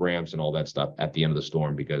and curb ramps and all that stuff at the end of the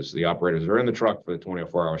storm, because the operators are in the truck for the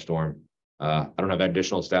 24-hour storm. I don't have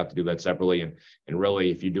additional staff to do that separately. And really,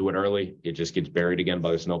 if you do it early, it just gets buried again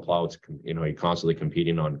by the snow plow. It's, you're constantly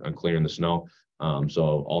competing on clearing the snow.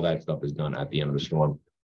 So all that stuff is done at the end of the storm.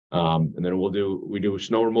 And then we do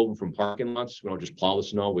snow removal from parking lots. We don't just plow the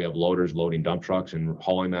snow. We have loaders loading dump trucks and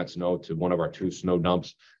hauling that snow to one of our 2 snow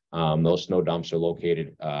dumps. Those snow dumps are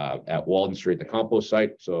located at Walden Street, the compost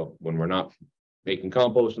site. So when we're not making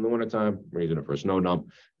compost in the wintertime, we're using it for a snow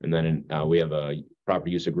dump. And then we have a proper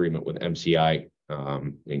use agreement with MCI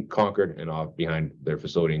in Concord, and off behind their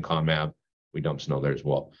facility in ComAb, we dump snow there as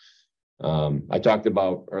well. I talked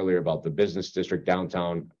earlier about the business district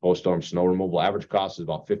downtown post-storm snow removal. Average cost is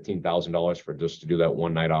about $15,000 for just to do that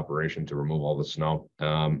 1-night operation to remove all the snow.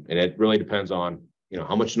 And it really depends on,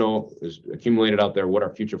 how much snow is accumulated out there, what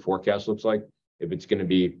our future forecast looks like. If it's going to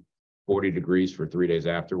be 40 degrees for 3 days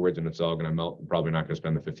afterwards and it's all going to melt, I'm probably not going to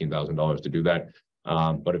spend the $15,000 to do that.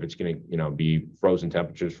 But if it's going to, be frozen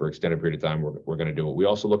temperatures for extended period of time, we're going to do it. We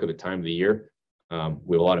also look at the time of the year. We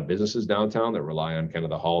have a lot of businesses downtown that rely on kind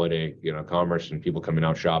of the holiday, commerce and people coming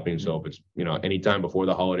out shopping. So if it's, anytime before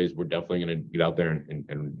the holidays, we're definitely going to get out there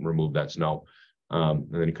and remove that snow. And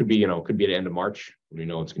then it could be, at the end of March. We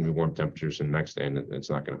know it's going to be warm temperatures, and the next day, and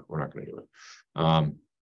we're not going to do it.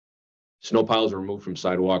 Snow piles are removed from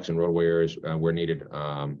sidewalks and roadway areas where needed,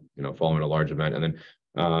 following a large event, and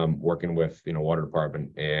then working with, water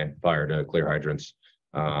department and fire to clear hydrants,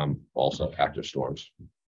 also after storms.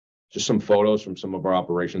 Just some photos from some of our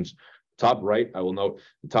operations. Top right, I will note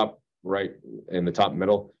the top right and the top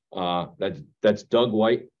middle. That's Doug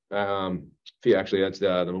White. Actually, that's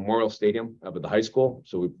the Memorial Stadium up at the high school.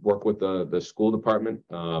 So we work with the school department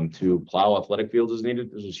to plow athletic fields as needed.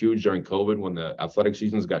 This was huge during COVID when the athletic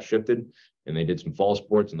seasons got shifted, and they did some fall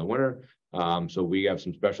sports in the winter. So we have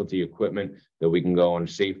some specialty equipment that we can go and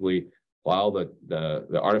safely plow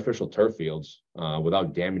the artificial turf fields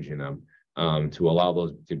without damaging them. To allow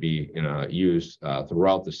those to be used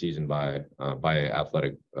throughout the season by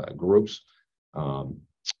athletic groups.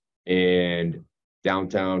 And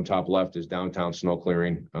downtown, top left is downtown snow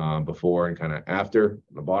clearing before and kind of after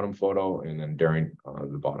the bottom photo, and then during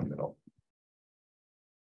the bottom middle.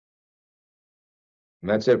 And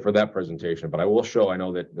that's it for that presentation, but I will show, I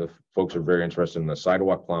know that the folks are very interested in the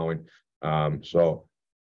sidewalk plowing. So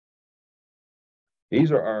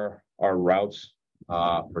these are our routes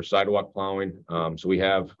for sidewalk plowing. So we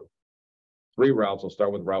have 3 routes. I'll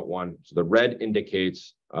start with Route 1. So the red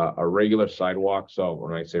indicates a regular sidewalk. So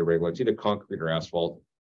when I say regular, it's either concrete or asphalt.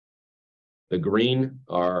 The green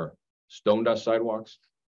are stone dust sidewalks.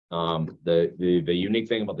 The unique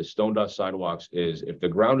thing about the stone dust sidewalks is if the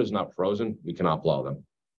ground is not frozen, we cannot plow them.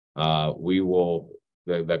 Our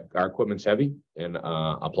equipment's heavy, and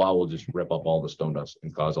a plow will just rip up all the stone dust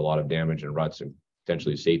and cause a lot of damage and ruts and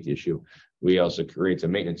potentially a safety issue. We also create a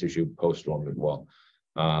maintenance issue post-storm as well.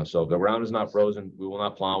 So if the ground is not frozen, we will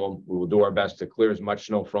not plow them. We will do our best to clear as much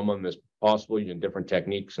snow from them as possible using different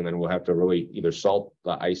techniques, and then we'll have to really either salt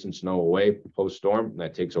the ice and snow away post-storm.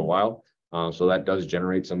 That takes a while. So that does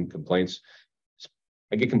generate some complaints.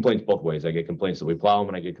 I get complaints both ways. I get complaints that we plow them,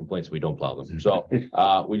 and I get complaints that we don't plow them. So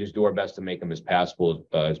we just do our best to make them as passable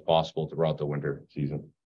as possible throughout the winter season.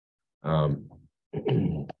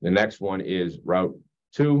 The next one is Route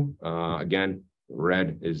 2. Again,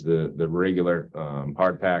 red is the regular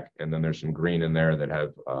hard pack, and then there's some green in there that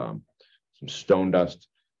have some stone dust.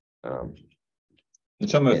 And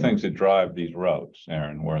some of the things that drive these routes,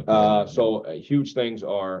 Aaron, were huge things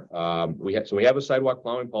are we have a sidewalk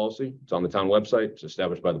plowing policy. It's on the town website. It's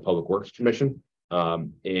established by the Public Works Commission,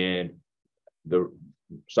 and the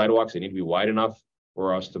sidewalks, they need to be wide enough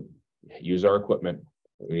for us to use our equipment.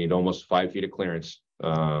 We need almost 5 feet of clearance.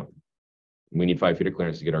 We need 5 feet of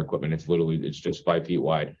clearance to get our equipment. It's just 5 feet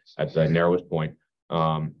wide at the narrowest point.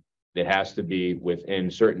 It has to be within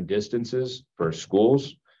certain distances for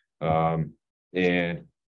schools. And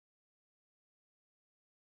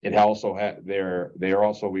it also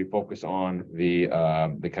we focus on the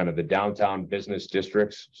kind of the downtown business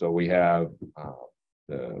districts. So we have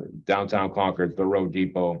the downtown Concord, the Road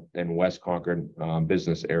Depot, and West Concord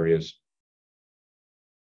business areas.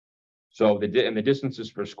 So the distances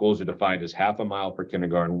for schools are defined as 1/2 mile for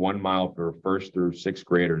kindergarten, 1 mile for 1st through 6th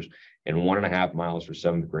graders, and 1.5 miles for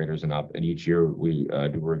 7th graders and up. And each year we do a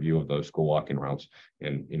review of those school walking routes,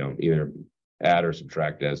 and either add or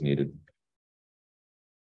subtract as needed.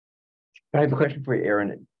 I have a question for you,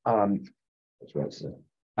 Aaron. That's what I said.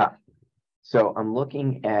 So I'm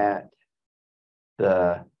looking at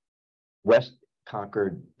the West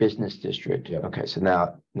Concord Business District. Yeah. Okay, so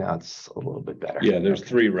now it's a little bit better. Yeah, there's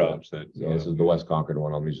 3 routes that. So this is the West Concord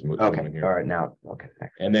one. I'll use Okay, all right, now, okay.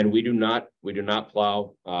 And then we do not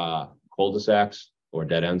plow cul-de-sacs or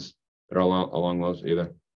dead ends that are along those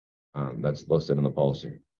either. That's listed in the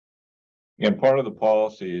policy. And part of the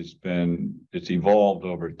policy it's evolved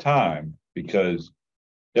over time because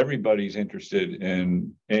everybody's interested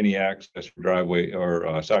in any access for driveway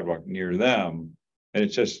or sidewalk near them. And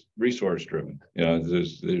it's just resource driven.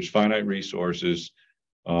 There's finite resources.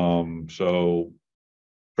 So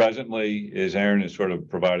presently, as Aaron has sort of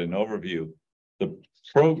provided an overview, the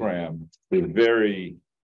program is very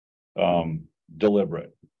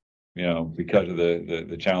deliberate. Because of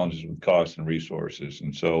the challenges with costs and resources.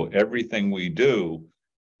 And so everything we do,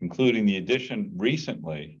 including the addition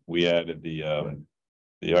recently, we added the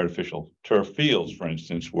artificial turf fields, for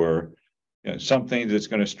instance, were something that's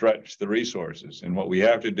going to stretch the resources. And what we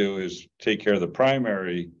have to do is take care of the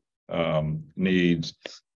primary needs.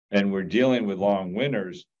 And we're dealing with long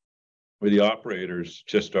winters where the operators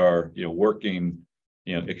just are, working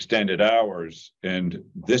extended hours. And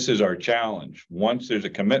this is our challenge. Once there's a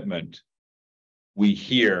commitment, we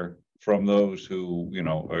hear from those who,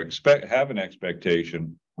 have an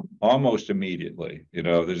expectation almost immediately.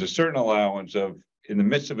 There's a certain allowance of, in the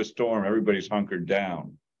midst of a storm, everybody's hunkered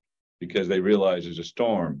down because they realize there's a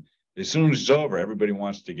storm. As soon as it's over, everybody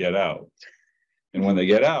wants to get out. And when they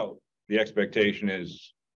get out, the expectation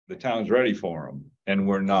is the town's ready for them. And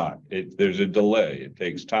we're not. There's a delay. It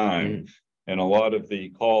takes time. And a lot of the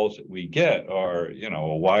calls that we get are,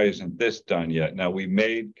 why isn't this done yet? Now we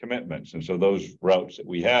made commitments. And so those routes that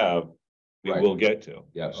we have, we will get to.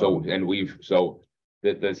 Yeah. So,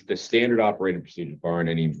 the standard operating procedure, barring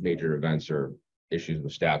any major events or issues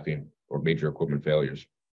with staffing or major equipment failures,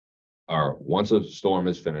 are once a storm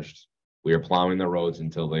is finished, we are plowing the roads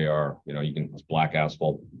until they are, it's black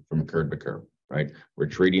asphalt from curb to curb, right? We're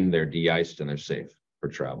treating they're de-iced and they're safe for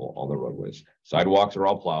travel, all the roadways. Sidewalks are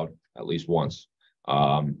all plowed at least once,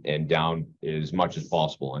 and down as much as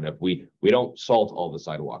possible. And if we don't salt all the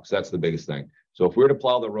sidewalks, that's the biggest thing. So if we were to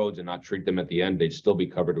plow the roads and not treat them at the end, they'd still be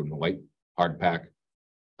covered in white hard pack,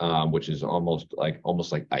 which is almost like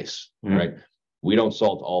ice, right? We don't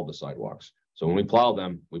salt all the sidewalks. So when we plow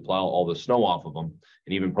them, we plow all the snow off of them.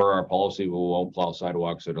 And even per our policy, we won't plow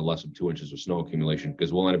sidewalks that are less than 2 inches of snow accumulation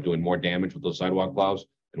because we'll end up doing more damage with those sidewalk plows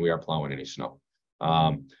than we are plowing any snow.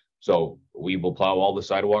 So we will plow all the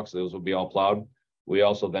sidewalks. Those will be all plowed. We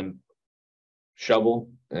also then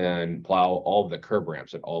shovel and plow all the curb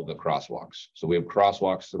ramps at all the crosswalks. So we have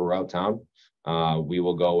crosswalks throughout town. We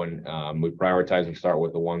will go and we prioritize and start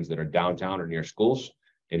with the ones that are downtown or near schools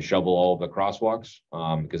and shovel all the crosswalks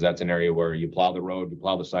because that's an area where you plow the road, you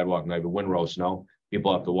plow the sidewalk, and have a windrow of snow.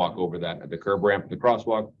 People have to walk over that at the curb ramp, the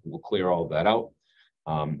crosswalk. We'll clear all of that out,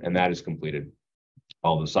 and that is completed.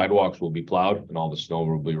 All the sidewalks will be plowed, and all the snow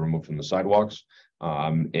will be removed from the sidewalks.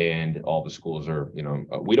 And all the schools are,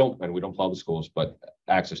 we don't plow the schools, but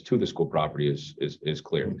access to the school property is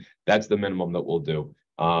clear. That's the minimum that we'll do.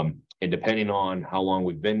 And depending on how long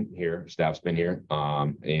we've been here, staff's been here,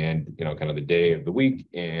 and kind of the day of the week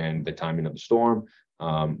and the timing of the storm,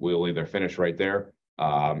 we'll either finish right there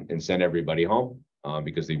and send everybody home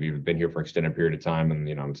because they've either been here for an extended period of time and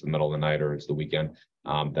it's the middle of the night or it's the weekend.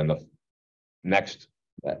 Then the next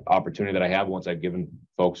opportunity that I have once I've given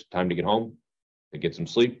folks time to get home, to get some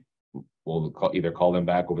sleep, we'll either call them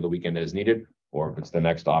back over the weekend as needed, or if it's the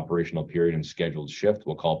next operational period and scheduled shift,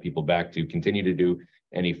 we'll call people back to continue to do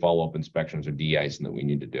any follow-up inspections or de-icing that we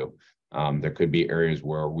need to do. There could be areas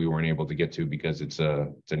where we weren't able to get to because it's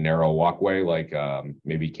a narrow walkway, like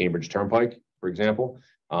maybe Cambridge Turnpike, for example.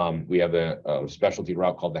 We have a specialty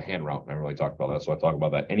route called the hand route. I really talked about that, so I talk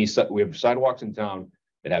about that. We have sidewalks in town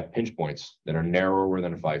that have pinch points that are narrower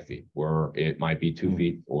than 5 feet, where it might be 2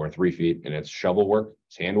 feet or 3 feet, and it's shovel work,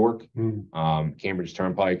 it's hand work. Cambridge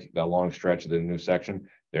Turnpike, that long stretch of the new section,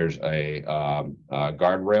 there's a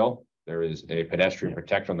guardrail. There is a pedestrian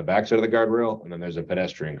protector on the backside of the guardrail, and then there's a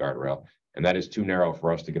pedestrian guardrail, and that is too narrow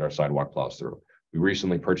for us to get our sidewalk plows through. We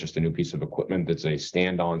recently purchased a new piece of equipment that's a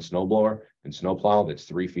stand-on snow blower and snow plow that's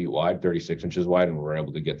 3 feet wide, 36 inches wide, and we're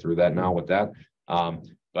able to get through that now with that.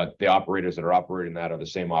 But the operators that are operating that are the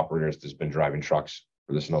same operators that's been driving trucks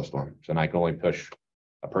for the snowstorm. So I can only push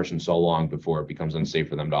a person so long before it becomes unsafe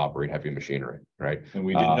for them to operate heavy machinery, right? And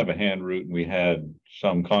we didn't have a hand route, and we had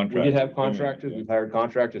some contractors. We did have contractors. We've hired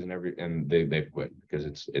contractors, and they've quit because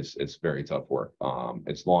it's very tough work.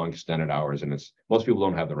 It's long, extended hours, and most people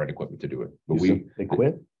don't have the right equipment to do it. But they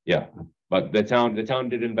quit. Yeah, but the town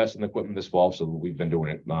did invest in the equipment this fall, so we've been doing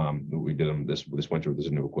it. We did them this winter. There's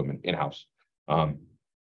a new equipment in house.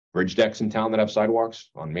 Bridge decks in town that have sidewalks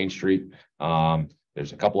on Main Street.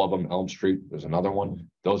 There's a couple of them, Elm Street, there's another one.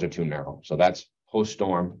 Those are too narrow. So that's post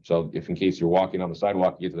storm. So if in case you're walking on the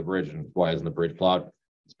sidewalk, you get to the bridge, and why isn't the bridge plowed?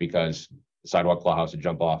 It's because the sidewalk plow has to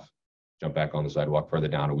jump back on the sidewalk further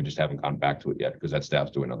down, and we just haven't gone back to it yet because that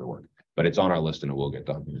staff's doing other work. But it's on our list and it will get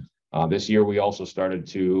done. This year, we also started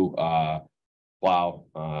to plow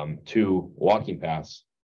 2 walking paths.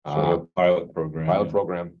 Pilot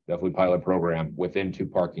program, Definitely pilot program within 2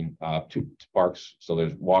 parks. So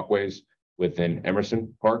there's walkways within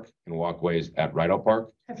Emerson Park and walkways at Rideout Park.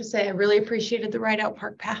 I have to say, I really appreciated the Rideout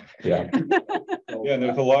Park path. Yeah. Yeah,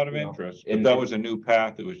 there's a lot of interest. And that was a new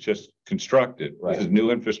path that was just constructed. Right. This is new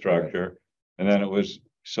infrastructure. And then it was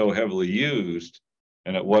so heavily used,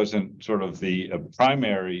 and it wasn't sort of the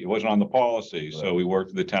primary, it wasn't on the policy. So we worked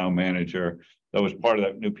with the town manager. That was part of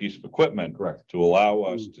that new piece of equipment. Correct. To allow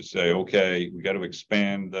us to say, okay, we got to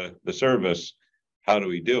expand the service. How do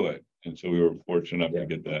we do it? And so we were fortunate enough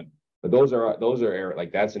to get that. But those are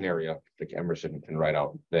like, that's an area like Emerson can write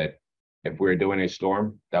out that if we're doing a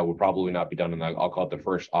storm, that would probably not be done in the, I'll call it the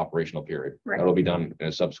first operational period. Right. That'll be done in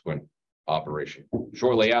a subsequent operation.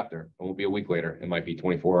 Shortly after, it won't be a week later. It might be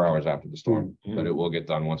 24 hours after the storm, but it will get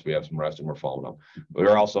done once we have some rest and we're following up. But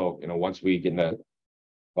we're also, once we get in that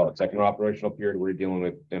second operational period, we're dealing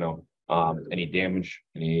with, any damage,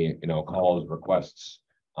 any, calls, requests,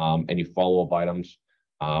 any follow-up items.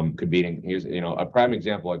 Could be, here's, a prime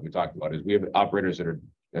example, like we talked about, is we have operators that are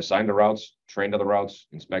assigned to routes, trained to the routes,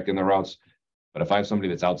 inspecting the routes. But if I have somebody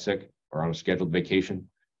that's out sick or on a scheduled vacation,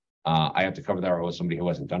 I have to cover that route with somebody who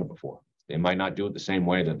hasn't done it before. They might not do it the same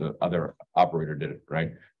way that the other operator did it,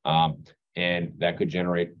 right? And that could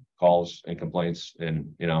generate calls and complaints.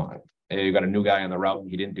 And, hey, you got a new guy on the route.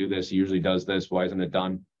 He didn't do this. He usually does this. Why isn't it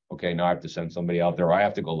done? Okay, now I have to send somebody out there. Or I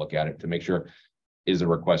have to go look at it to make sure, is the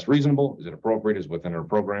request reasonable? Is it appropriate? Is it within our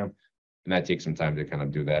program? And that takes some time to kind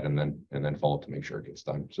of do that and then follow up to make sure it gets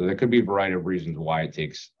done. So there could be a variety of reasons why it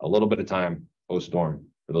takes a little bit of time post storm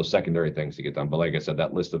for those secondary things to get done. But like I said,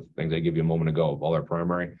 that list of things I gave you a moment ago of all our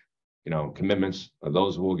primary, commitments,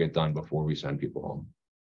 those will get done before we send people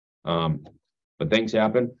home. But things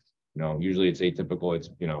happen. Usually it's atypical. It's,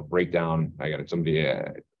 breakdown. I got somebody,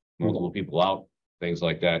 multiple people out. things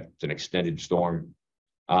like that. It's an extended storm.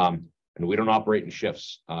 And we don't operate in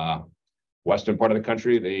shifts. Western part of the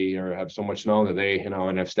country, they have so much snow that they,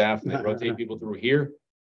 and have staff, they rotate people through here.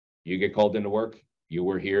 You get called into work, you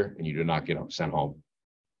were here, and you do not get sent home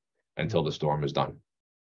until the storm is done.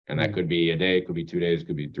 And that could be a day, it could be 2 days, it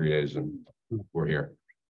could be 3 days, and we're here.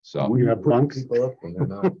 So We have bunks. People up when they're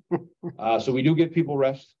not. so we do give people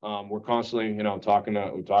rest. We're constantly, talking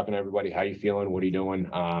to everybody. How you feeling? What are you doing?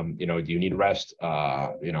 Do you need rest?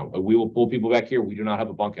 We will pull people back here. We do not have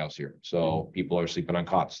a bunkhouse here. So people are sleeping on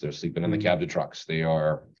cots. They're sleeping in the cab of trucks. They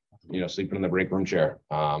are, sleeping in the break room chair.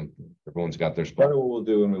 Everyone's got their Part spot. of what we'll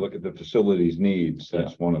do when we look at the facilities needs,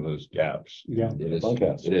 that's one of those gaps. Yeah. It is.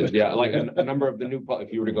 Bunkhouse. It is. Yeah. Like a number of the new,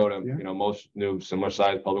 if you were to go to, Yeah. most new similar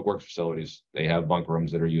sized public works facilities, they have bunk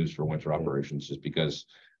rooms that are used for winter operations just because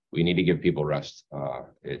we need to give people rest.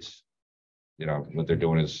 It's, what they're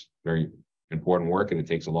doing is very important work and it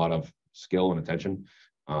takes a lot of skill and attention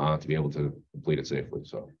to be able to complete it safely.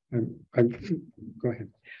 So. Go ahead.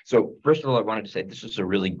 So first of all, I wanted to say this is a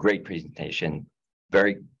really great presentation,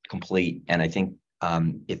 very complete. And I think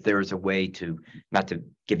if there is a way to, not to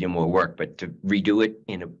give you more work, but to redo it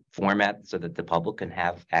in a format so that the public can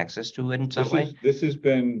have access to it in some way. This has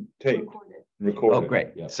been taped, recorded. Oh, great.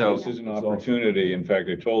 Yeah. So This is an opportunity. In fact,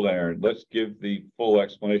 I told Aaron, let's give the full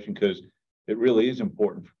explanation because it really is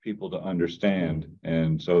important for people to understand.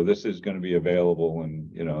 And so this is going to be available and,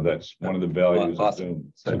 that's one of the values of Awesome.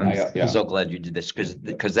 Zoom. So I'm so glad you did this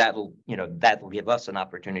because that'll give us an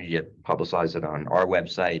opportunity to publicize it on our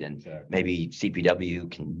website and Exactly. maybe CPW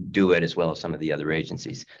can do it as well as some of the other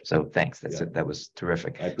agencies. So thanks. Yeah. That was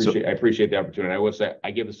terrific. I appreciate the opportunity. I will say, I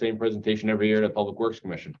give the same presentation every year to the Public Works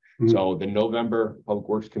Commission. Mhm. So the November Public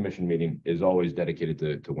Works Commission meeting is always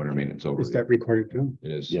dedicated to winter maintenance over. Is that recorded too?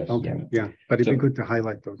 It is. Yes. Okay, yeah, but it'd be So- good to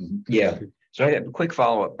highlight those. Yeah. So I have a quick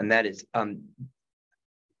follow-up, and that is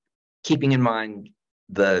keeping in mind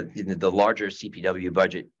the larger CPW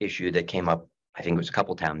budget issue that came up, I think it was a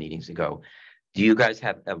couple town meetings ago. Do you guys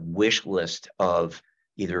have a wish list of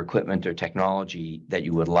either equipment or technology that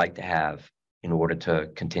you would like to have in order to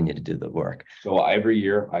continue to do the work? So every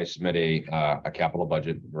year I submit a capital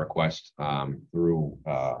budget request through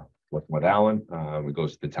with Alan. It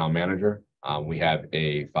goes to the town manager. We have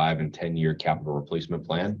a 5 and 10 year capital replacement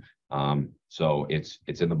plan. So it's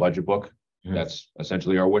in the budget book. Mhm. That's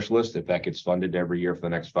essentially our wish list. If that gets funded every year for the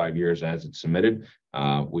next 5 years as it's submitted,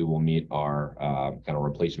 we will meet our kind of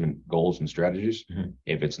replacement goals and strategies. Mhm.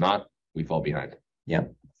 If it's not, we fall behind.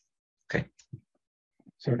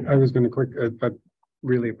 So I was going to but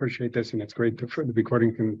really appreciate this and it's great for the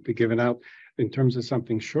recording can be given out. In terms of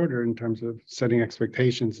something shorter, in terms of setting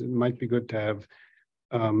expectations, it might be good to have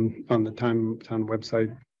on the town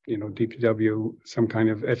website, DPW, some kind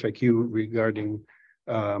of FAQ regarding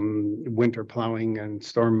winter plowing and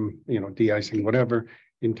storm, de-icing, whatever,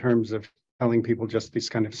 in terms of telling people just these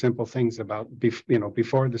kind of simple things about,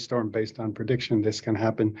 before the storm, based on prediction, this can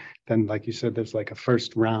happen. Then, like you said, there's like a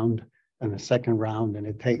first round and a second round, and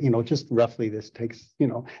it take, just roughly this takes,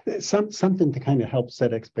 something to kind of help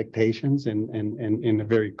set expectations in a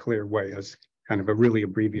very clear way as kind of a really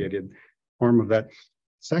abbreviated form of that.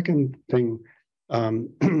 Second thing,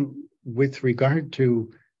 with regard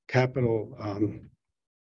to capital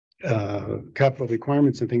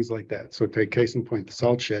requirements and things like that. So take case in point, the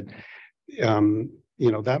salt shed,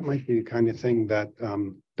 that might be the kind of thing that,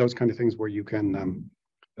 those kind of things where you can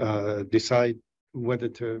decide whether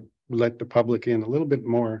to let the public in a little bit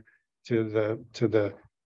more to the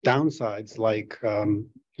downsides, like,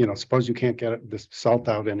 suppose you can't get the salt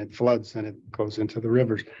out and it floods and it goes into the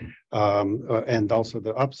rivers. And also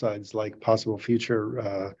the upsides, like possible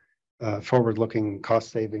future forward-looking cost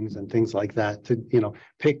savings and things like that, to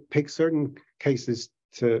pick certain cases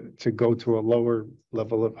to go to a lower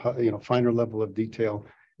level of finer level of detail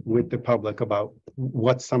with the public about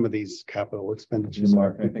what some of these capital expenditures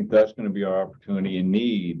Mark, are. I think that's going to be our opportunity and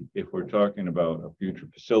need if we're talking about a future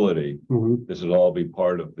facility. Mhm. This will all be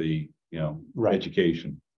part of the Right.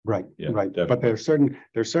 education. Right, Yeah, right. But definitely.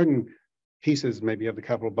 there's certain pieces maybe of the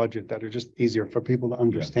capital budget that are just easier for people to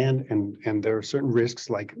understand, and there are certain risks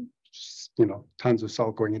like tons of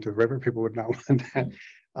salt going into the river. People would not want that.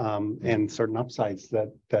 And certain upsides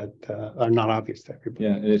that are not obvious to everybody.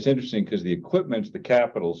 Yeah, and it's interesting because the equipment's the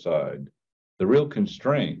capital side. The real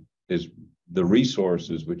constraint is the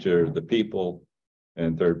resources, which are the people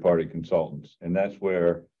and third-party consultants. And that's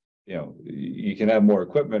where, you can have more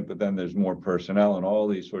equipment, but then there's more personnel and all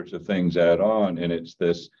these sorts of things add on. And it's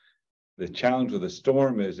the challenge with the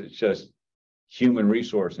storm is it's just human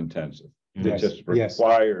resource intensive. It Yes, just yes.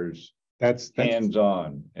 requires That's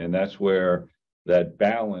hands-on. And that's where that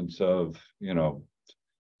balance of,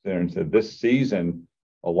 there and said, this season,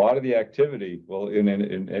 a lot of the activity, well, and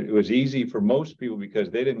it was easy for most people because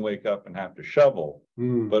they didn't wake up and have to shovel.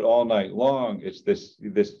 But all night long, it's this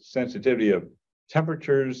sensitivity of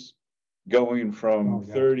temperatures going from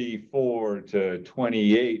 34 to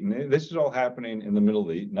 28. And this is all happening in the middle of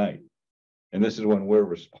the night. And this is when we're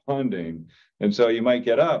responding. And so you might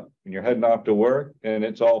get up and you're heading off to work and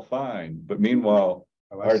it's all fine. But meanwhile,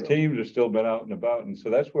 our teams have still been out and about. And so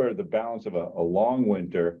that's where the balance of a long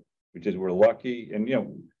winter, which is we're lucky. And,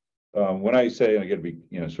 when I say I got to be,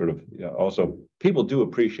 sort of also people do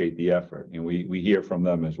appreciate the effort, and we hear from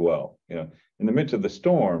them as well, in the midst of the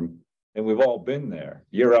storm. And we've all been there.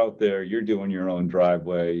 You're out there, you're doing your own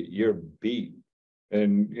driveway, you're beat.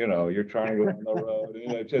 And, you're trying to go on the road.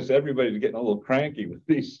 And it's just everybody's getting a little cranky with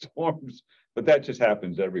these storms, but that just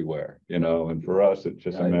happens everywhere, and for us, it's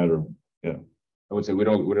just a matter of, I would say we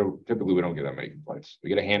don't get that many complaints. We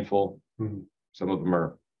get a handful. Some of them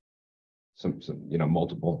are some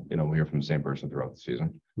multiple, we hear from the same person throughout the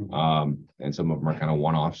season. And some of them are kind of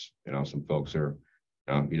one-offs. Some folks are,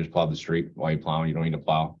 you just plow the street while you plowing, you don't need to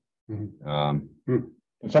plow.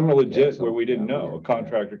 And some are legit where we didn't know. A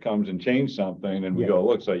contractor comes and changes something and we go,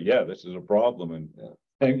 looks like, this is a problem. And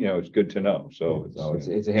it's good to know. So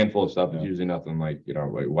it's a handful of stuff. It's usually nothing like,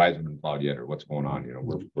 why hasn't been plowed yet or what's going on?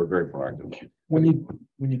 We're very proactive. When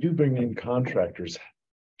you do bring in contractors,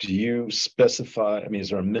 do you specify, is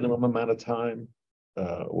there a minimum amount of time?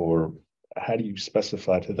 Or how do you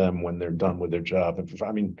specify to them when they're done with their job?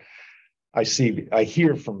 I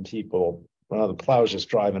hear from people, the plow's just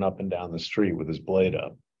driving up and down the street with his blade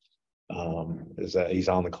up. Is that he's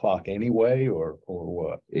on the clock anyway, or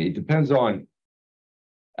what? It depends on,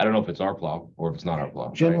 I don't know if it's our plow or if it's not our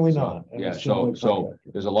plow. Generally right? not. So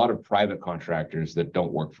there's a lot of private contractors that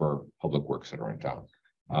don't work for public works that are in town.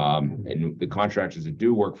 And the contractors that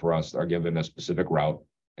do work for us are given a specific route,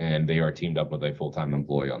 and they are teamed up with a full-time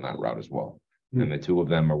employee on that route as well. And the two of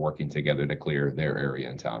them are working together to clear their area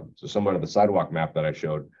in town. So somewhat of the sidewalk map that I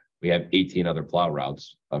showed, we have 18 other plow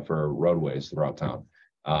routes for roadways throughout town.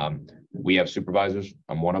 We have supervisors.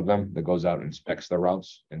 I'm one of them that goes out and inspects the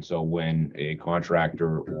routes. And so when a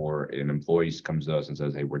contractor or an employee comes to us and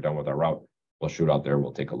says, hey, we're done with our route, we'll shoot out there.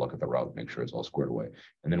 We'll take a look at the route, make sure it's all squared away.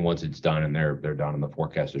 And then once it's done and they're done and the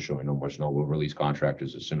forecast is showing no more snow, we'll release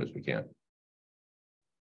contractors as soon as we can.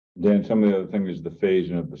 Then some of the other thing is the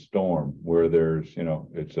phasing of the storm, where there's,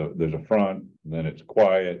 there's a front, and then it's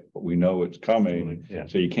quiet, but we know it's coming.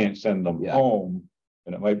 So you can't send them home,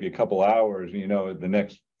 and it might be a couple hours, the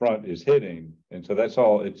next front is hitting. And so that's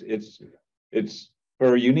all, it's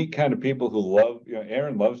for a unique kind of people who love,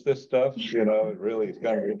 Aaron loves this stuff, it really is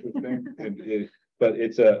kind of interesting. But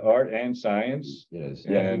it's a art and science. It is.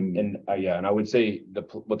 And I would say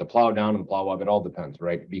with the plow down and the plow up, it all depends,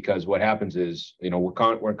 right? Because what happens is, we're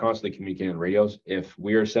constantly communicating on radios. If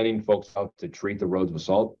we are sending folks out to treat the roads with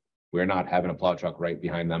salt, we're not having a plow truck right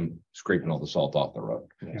behind them scraping all the salt off the road.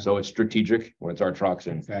 So it's strategic when it's our trucks.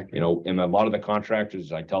 And, and a lot of the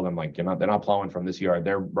contractors, I tell them, like, they're not plowing from this yard.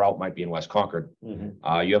 Their route might be in West Concord. You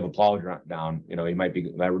have a plow down,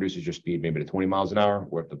 that reduces your speed maybe to 20 miles an hour,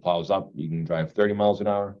 where if the plow's up, you can drive 30 miles an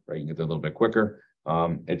hour, right? You can get there a little bit quicker.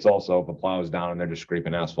 It's also, if a plow is down and they're just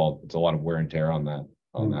scraping asphalt, it's a lot of wear and tear on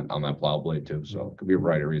that plow blade too. So it could be a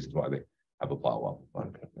variety of reasons why they have a plow up.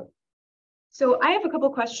 So I have a couple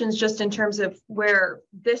of questions just in terms of where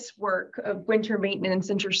this work of winter maintenance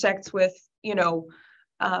intersects with,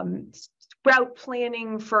 route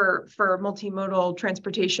planning for multimodal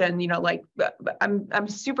transportation. I'm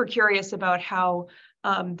super curious about how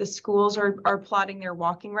the schools are plotting their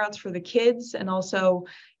walking routes for the kids, and also,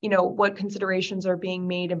 what considerations are being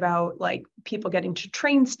made about like people getting to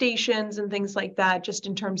train stations and things like that, just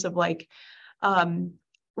in terms of like,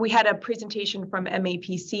 we had a presentation from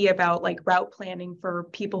MAPC about like route planning for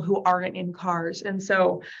people who aren't in cars. And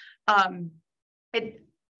so it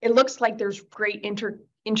looks like there's great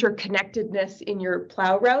interconnectedness in your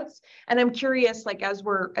plow routes. And I'm curious, like, as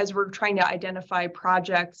we're trying to identify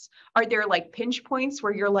projects, are there like pinch points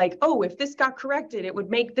where you're like, oh, if this got corrected, it would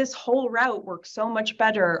make this whole route work so much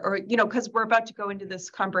better? Or, because we're about to go into this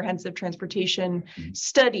comprehensive transportation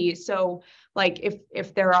study. So like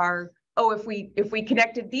if there are, if we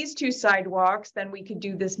connected these two sidewalks, then we could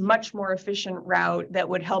do this much more efficient route that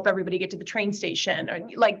would help everybody get to the train station, or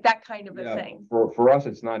like that kind of a thing. For us,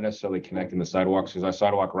 it's not necessarily connecting the sidewalks, because our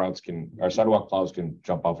sidewalk plows can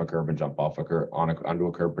jump off a curb and jump off a curb onto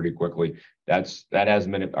a curb pretty quickly. That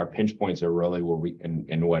hasn't been, our pinch points are really where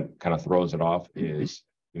and what kind of throws it off is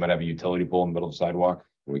you might have a utility pole in the middle of the sidewalk.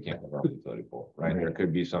 We can't have our utility pole, right? There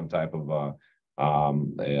could be some type of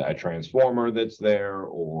a transformer that's there,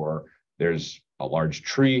 or there's a large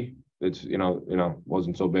tree that's,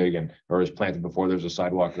 wasn't so big and, or is planted before there's a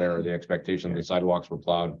sidewalk there, or the expectation the sidewalks were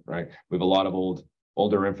plowed, right? We have a lot of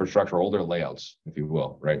older infrastructure, older layouts, if you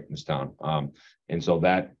will, right, in this town. And so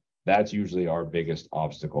that's usually our biggest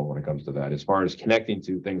obstacle when it comes to that. As far as connecting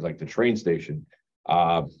to things like the train station,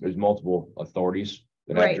 there's multiple authorities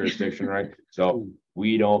that have Right. jurisdiction, right? So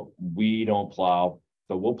we don't plow.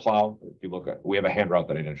 So we'll plow. If you look at, we have a hand route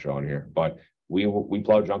that I didn't show on here, but we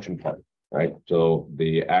plow Junction Park, right? So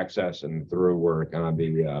the access and through where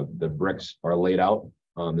the bricks are laid out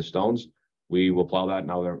on the stones, we will plow that.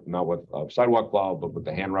 Now they're not with sidewalk plow, but with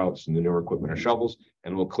the hand routes and the newer equipment or shovels,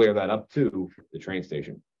 and we'll clear that up to the train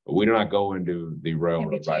station. But we do not go into the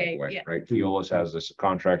railroad right away, yeah. right? Keolis has this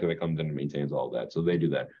contractor that comes in and maintains all of that, so they do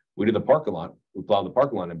that. We do the parking lot. We plow the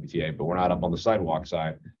parking lot MBTA, but we're not up on the sidewalk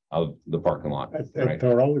side of the parking lot. Right?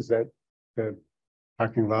 Thorough, is that the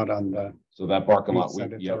parking lot on the? So that parking lot, East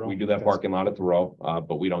side of we Thoreau? do that parking lot at Thoreau,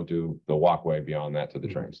 but we don't do the walkway beyond that to the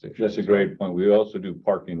train station. That's a great point. We also do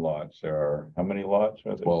parking lots. There are, how many lots?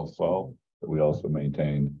 Are there? 12. 12 that we also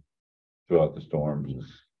maintain throughout the storms.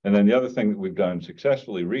 And then the other thing that we've done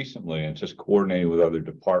successfully recently, and just coordinating with other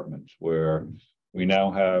departments, where we now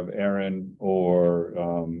have Aaron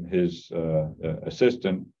or his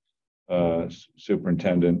assistant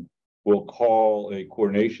superintendent will call a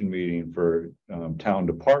coordination meeting for town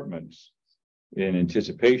departments in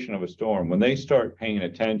anticipation of a storm. When they start paying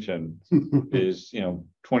attention is,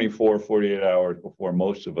 24, 48 hours before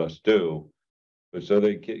most of us do. But so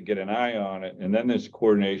they get an eye on it. And then there's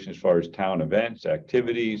coordination as far as town events,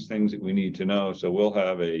 activities, things that we need to know. So we'll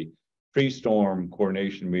have a pre-storm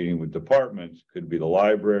coordination meeting with departments, could be the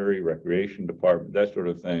library, recreation department, that sort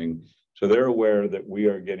of thing. So they're aware that we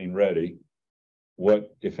are getting ready.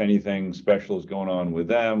 What, if anything, special is going on with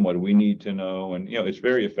them? What do we need to know? And, it's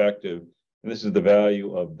very effective. And this is the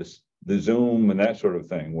value of the Zoom and that sort of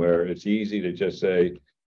thing, where it's easy to just say,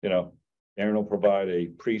 Aaron will provide a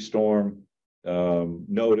pre-storm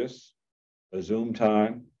notice, a Zoom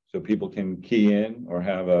time, so people can key in or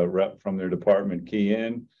have a rep from their department key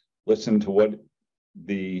in, listen to what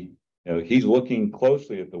he's looking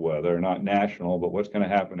closely at the weather, not national, but what's going to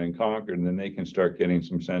happen in Concord, and then they can start getting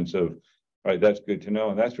some sense of, right, that's good to know.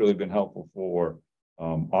 And that's really been helpful for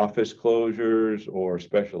office closures or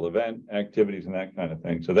special event activities and that kind of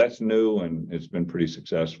thing. So that's new and it's been pretty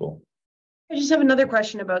successful. I just have another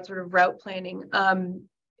question about sort of route planning.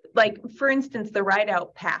 Like, for instance, the ride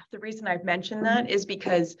out path. The reason I've mentioned that is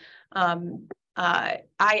because I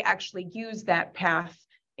actually use that path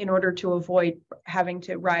in order to avoid having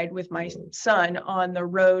to ride with my son on the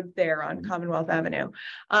road there on Commonwealth Avenue.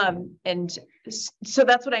 And so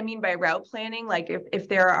that's what I mean by route planning. Like if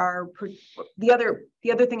there are, the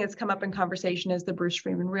other thing that's come up in conversation is the Bruce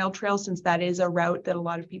Freeman Rail Trail, since that is a route that a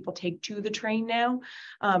lot of people take to the train now,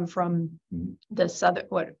 from the southern,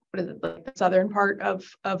 what is it, the southern part of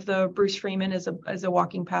the Bruce Freeman as a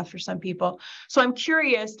walking path for some people. So I'm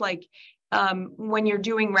curious, like, when you're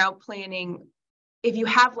doing route planning, if you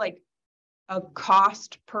have like a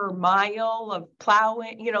cost per mile of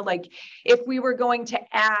plowing, like if we were going to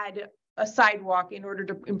add a sidewalk in order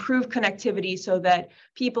to improve connectivity so that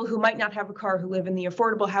people who might not have a car who live in the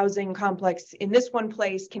affordable housing complex in this one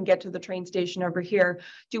place can get to the train station over here,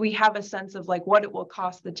 do we have a sense of like what it will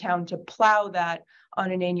cost the town to plow that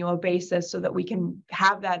on an annual basis so that we can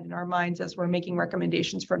have that in our minds as we're making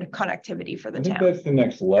recommendations for the connectivity for the I think town? that's the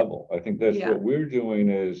next level. I think that's Yeah. what we're doing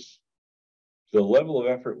is the level of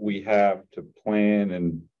effort we have to plan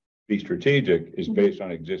and be strategic is based on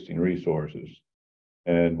existing resources.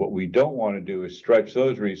 And what we don't want to do is stretch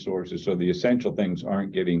those resources so the essential things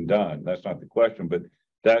aren't getting done. That's not the question, but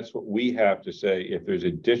that's what we have to say. If there's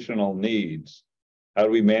additional needs, how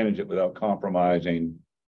do we manage it without compromising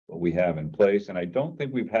what we have in place? And I don't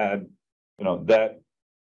think we've had, that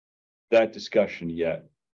discussion yet.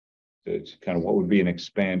 It's kind of what would be an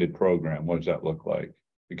expanded program. What does that look like?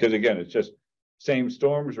 Because again, it's just same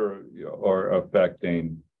storms are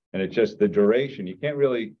affecting, and it's just the duration. You can't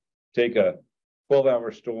really take a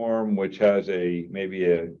 12-hour storm, which has maybe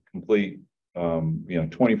a complete,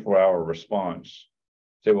 24-hour response.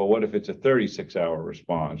 Say, well, what if it's a 36-hour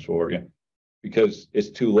response, or because it's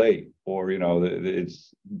too late, or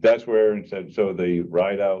that's where Aaron said. So the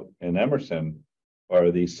ride out in Emerson are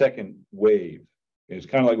the second wave. It's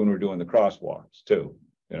kind of like when we're doing the crosswalks too.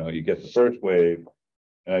 You get the first wave.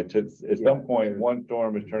 And at some point, one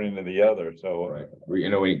storm is turning into the other. So, right.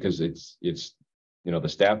 Because it's the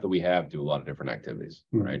staff that we have do a lot of different activities,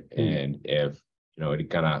 right? And if You know, it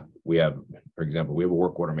kind of, we have, for example, we have a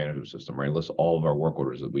work order management system, right? Lists all of our work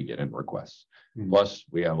orders that we get in requests. Mhm. Plus,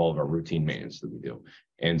 we have all of our routine maintenance that we do.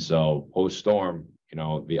 And so post-storm, you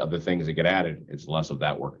know, the other things that get added, it's less of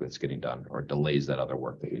that work that's getting done or delays that other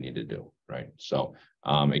work that we need to do, right? So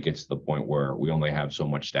it gets to the point where we only have so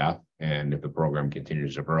much staff, and if the program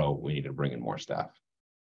continues to grow, we need to bring in more staff.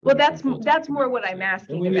 Well, that's more what I'm And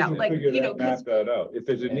asking we need about, to like, figure you know, that, 'cause- map that out. If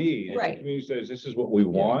there's a need, if the Right. community says this is what we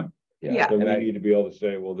want, Yeah. then And we I- need to be able to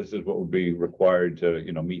say, well, this is what would be required to,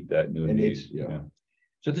 you know, meet that new And need. it's- yeah.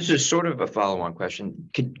 So this is sort of a follow-on question.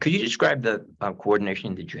 Could you describe the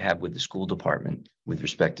coordination that you have with the school department with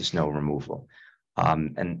respect to snow removal?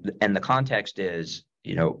 And the context is,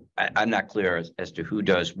 you know, I'm not clear as to who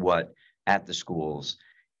does what at the schools.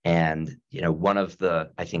 And, you know, one of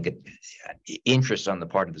the, I think, interests on the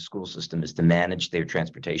part of the school system is to manage their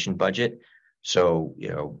transportation budget. So, you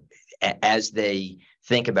know, as they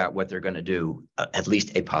think about what they're going to do, at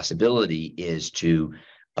least a possibility is to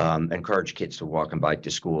encourage kids to walk and bike to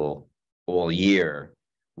school all year,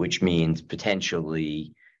 which means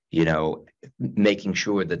potentially, you know, making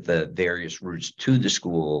sure that the various routes to the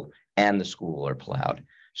school and the school are plowed.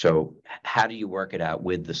 So how do you work it out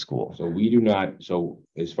with the school? So we do not, so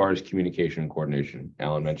as far as communication and coordination,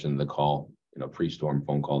 Alan mentioned the call, you know, pre-storm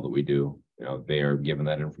phone call that we do, you know, they are given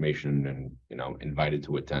that information and, you know, invited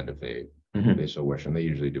to attend if they so wish, and they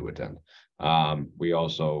usually do attend. We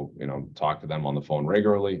also, you know, talk to them on the phone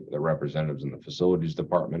regularly, the representatives in the facilities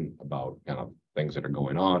department about kind of things that are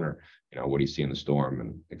going on, or, you know, what do you see in the storm,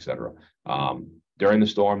 and et cetera. During the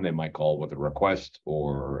storm, they might call with a request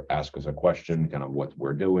or ask us a question, kind of what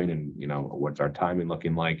we're doing and, you know, what's our timing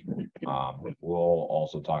looking like. We'll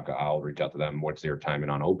also I'll reach out to them, what's their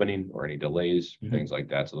timing on opening or any delays, things like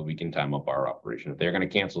that, so that we can time up our operation. If they're going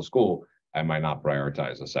to cancel school, I might not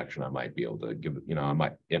prioritize a section. I might be able to give, you know,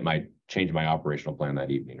 it might change my operational plan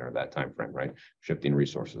that evening or that time frame, right? Shifting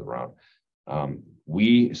resources around.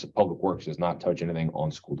 Public Works does not touch anything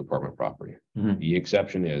on school department property. The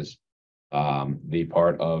exception is the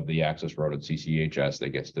part of the access road at CCHS that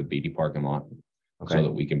gets the BD parking lot, so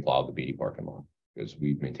that we can plow the BD parking lot, because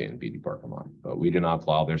we maintain the BD parking lot. But we do not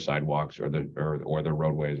plow their sidewalks or their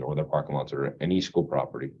roadways or their parking lots or any school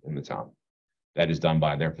property in the town. That is done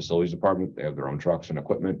by their facilities department. They have their own trucks and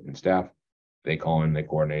equipment and staff. They call in, they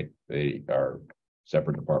coordinate. They are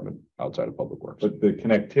separate department outside of Public Works. But the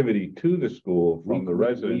connectivity to the school from the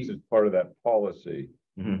residents is part of that policy,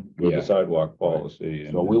 with Yeah. the sidewalk policy.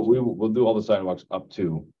 So we'll do all the sidewalks up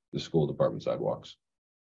to the school department sidewalks.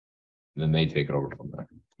 Then they take it over from there.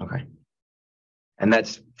 Okay. And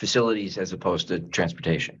that's facilities as opposed to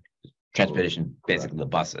transportation. Transportation, basically the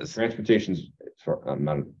buses. Transportation's for,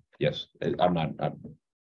 yes, I'm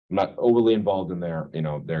not overly involved in their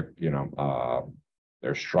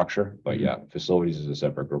structure, but yeah, facilities is a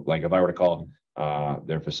separate group. Like if I were to call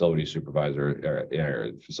their facility supervisor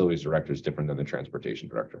or facilities director is different than the transportation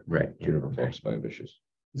director. Right. Two different folks by issues.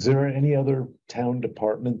 Is there any other town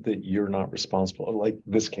department that you're not responsible, like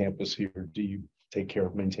this campus here? Do you take care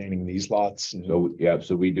of maintaining these lots? So, yeah,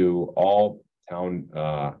 so we do all town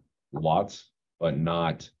lots, but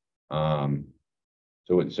not, I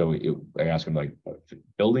ask them like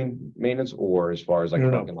building maintenance or as far as like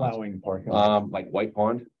parking lots? Plowing parking lots. Like White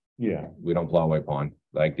Pond, Yeah. we don't plow White Pond,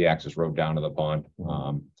 like the access road down to the pond.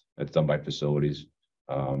 That's done by facilities.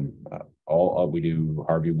 We do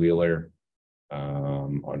Harvey Wheeler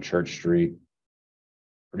on Church Street.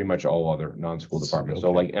 Pretty much all other non-school departments. So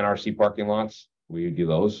Okay. like NRC parking lots, we do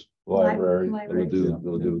those. Library.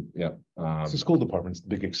 We'll do, yeah. The school department's the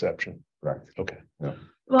big exception. Correct. Okay.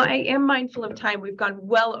 Well, I am mindful of time. We've gone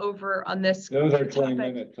well over on this. That was our topic.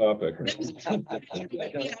 20-minute topic.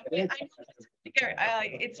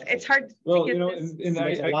 It's hard. to Well, get you know, this- and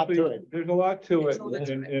I There's a lot to actually, it. there's a lot to There's it, a lot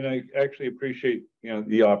to and I actually appreciate, you know,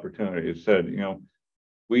 the opportunity. It said, you know,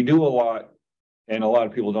 we do a lot, and a lot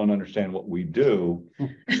of people don't understand what we do,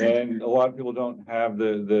 and a lot of people don't have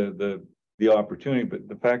the opportunity, but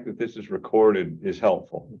the fact that this is recorded is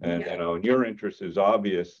helpful. And, you know, and your interest is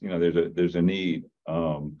obvious, you know, there's a need.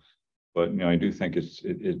 But, you know, I do think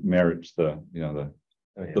it merits the, you know,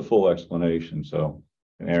 the full explanation. So,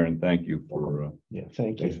 and Aaron, thank you for, Yeah,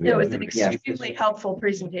 thank you. It was an Yeah. extremely helpful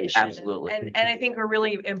presentation. Absolutely. And I think a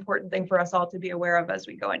really important thing for us all to be aware of as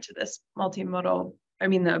we go into this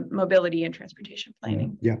the mobility and transportation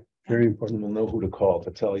planning. Yeah, very important. We'll know who to call to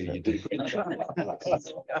tell you you did. a great job.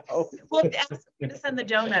 We'll ask him to send the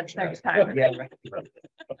donuts next time. Yeah, right.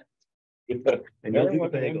 And you'll Aaron do the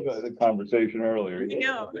wanted to bagels. enjoy the conversation earlier. You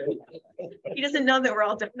know, he doesn't know that we're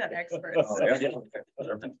all donut experts.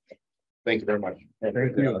 Thank you very much.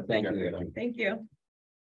 Thank you. Thank you.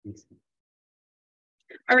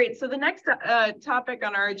 All right, so the next topic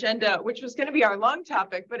on our agenda, which was going to be our long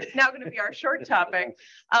topic, but it's now going to be our short topic.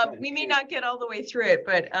 We may not get all the way through it,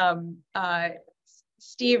 but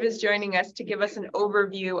Steve is joining us to give us an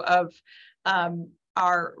overview of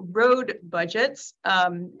our road budgets.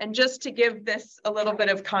 And just to give this a little bit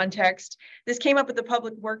of context, this came up at the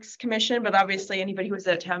Public Works Commission, but obviously anybody who was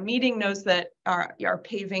at a town meeting knows that our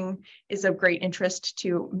paving is of great interest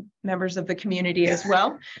to members of the community as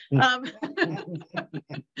well.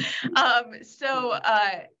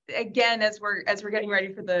 Again, as we're getting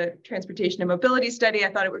ready for the transportation and mobility study,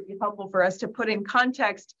 I thought it would be helpful for us to put in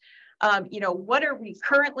context what are we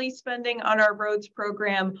currently spending on our roads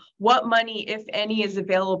program? What money, if any, is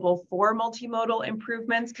available for multimodal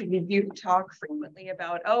improvements? Because we do talk frequently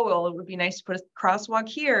about, oh, well, it would be nice to put a crosswalk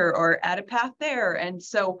here or add a path there. And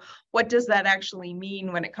so what does that actually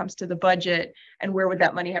mean when it comes to the budget? And where would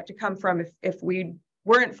that money have to come from if we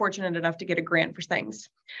weren't fortunate enough to get a grant for things?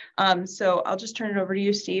 So I'll just turn it over to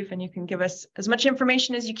you, Steve, and you can give us as much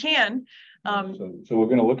information as you can. So we're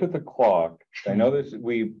going to look at the clock. I know there's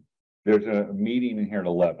a meeting in here at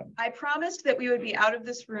 11. I promised that we would be out of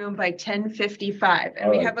this room by 10:55, and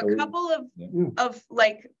we have a couple of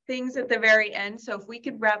like things at the very end. So if we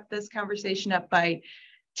could wrap this conversation up by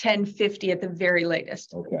 10:50 at the very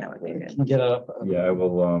latest, okay. That would be good. Get up. Yeah, I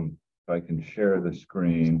will. If I can share the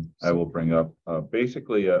screen, I will bring up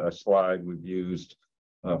basically a slide we've used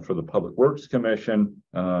for the Public Works Commission.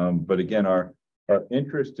 But again, our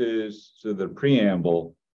interest is to the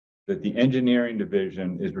preamble that the engineering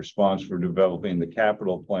division is responsible for developing the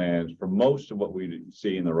capital plans for most of what we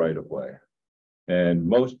see in the right of way. And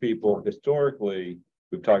most people historically,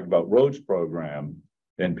 we've talked about roads program,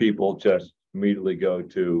 and people just immediately go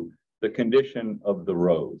to the condition of the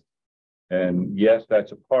road. And yes,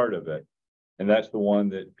 that's a part of it. And that's the one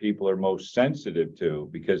that people are most sensitive to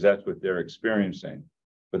because that's what they're experiencing.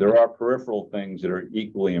 But there are peripheral things that are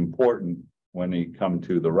equally important when you come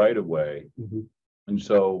to the right of way. Mm-hmm. And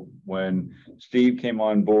so when Steve came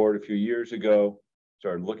on board a few years ago,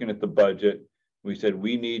 started looking at the budget, we said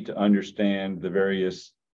we need to understand the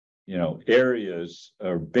various, areas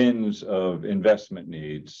or bins of investment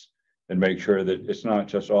needs and make sure that it's not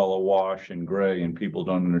just all a wash and gray and people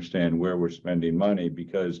don't understand where we're spending money,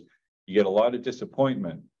 because you get a lot of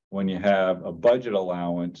disappointment when you have a budget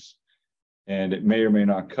allowance and it may or may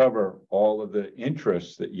not cover all of the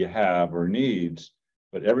interests that you have or needs,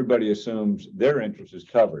 but everybody assumes their interest is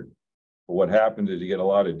covered. But what happens is you get a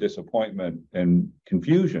lot of disappointment and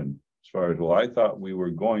confusion as far as, well, I thought we were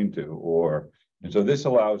going to, and so this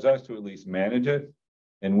allows us to at least manage it.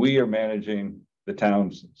 And we are managing the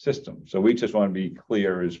town's system. So we just want to be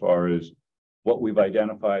clear as far as what we've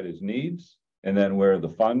identified as needs and then where the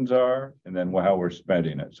funds are and then how we're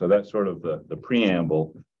spending it. So that's sort of the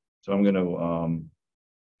preamble. So I'm going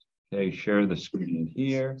to share the screen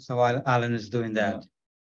here. So while Alan is doing that,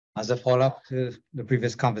 as a follow-up to the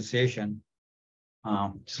previous conversation,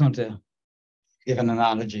 just want to give an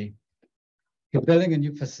analogy. You're building a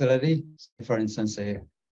new facility, for instance, a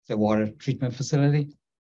water treatment facility.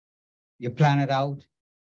 You plan it out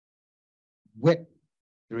with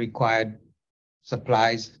the required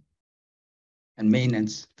supplies and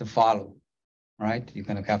maintenance to follow, right? You're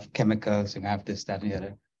going to have chemicals, you're going to have this, that, and the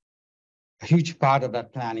other. A huge part of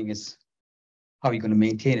that planning is how you're going to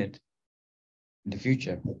maintain it in the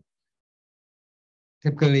future.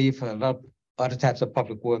 Typically, for a lot of other types of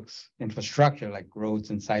public works infrastructure, like roads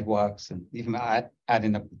and sidewalks, and even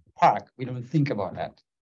adding a park, we don't think about that.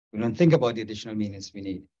 We don't think about the additional maintenance we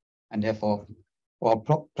need. And therefore, our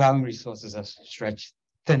plowing resources are stretched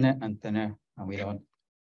thinner and thinner, and we are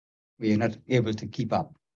not able to keep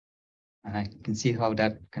up. And I can see how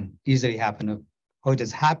that can easily happen, how it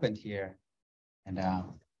has happened here. And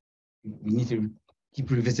we need to keep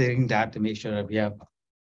revisiting that to make sure that we have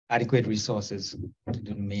adequate resources to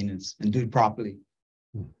do the maintenance and do it properly.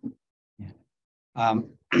 Yeah.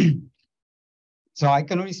 So I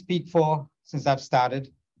can only speak for, since I've started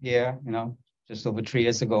here, just over 3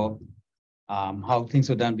 years ago, how things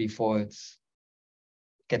were done before. It's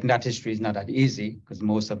getting that history is not that easy because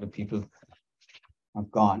most of the people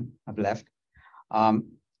have left. But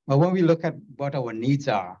when we look at what our needs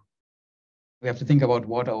are, we have to think about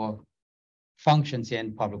what our functions here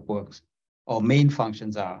in public works, our main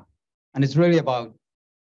functions are. And it's really about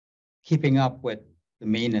keeping up with the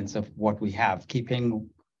maintenance of what we have, getting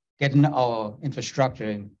our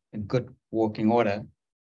infrastructure in good working order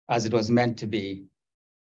as it was meant to be.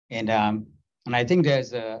 And I think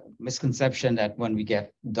there's a misconception that when we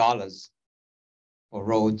get dollars for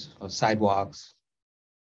roads or sidewalks,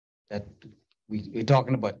 that we're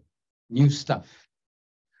talking about new stuff.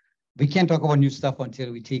 we can't talk about new stuff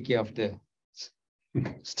until we take care of the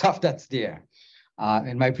stuff that's there.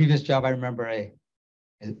 In my previous job, I remember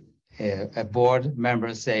a board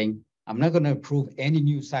member saying, I'm not going to approve any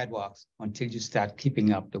new sidewalks until you start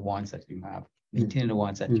keeping up the ones that you have, maintaining the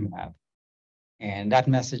ones that you have. And that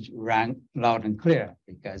message rang loud and clear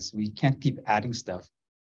because we can't keep adding stuff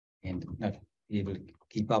and not be able to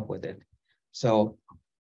keep up with it. So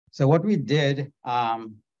what we did,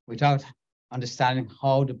 without understanding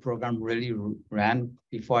how the program really ran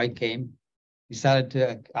before I came, we started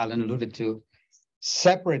to, Alan alluded to,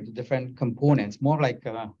 separate the different components, more like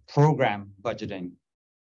program budgeting.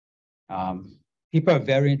 People are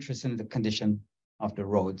very interested in the condition of the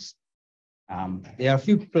roads. There are a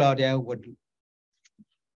few people out there who would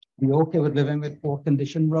be okay with living with poor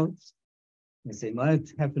condition roads. They say, well,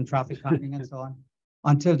 it's having traffic calming and so on,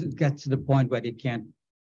 until it gets to the point where they can't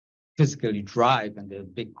physically drive and the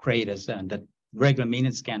big craters and that regular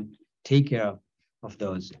maintenance can take care of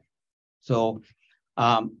those. So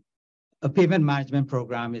a pavement management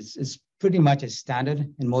program is pretty much a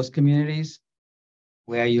standard in most communities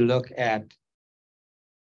where you look at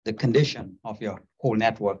the condition of your whole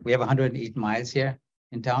network. We have 108 miles here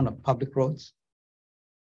in town of public roads.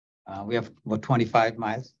 We have about 25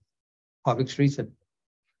 miles public streets,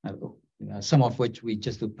 some of which we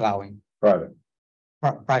just do plowing. Private.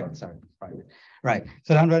 Private, sorry, private. Right.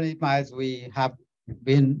 So 108 miles we have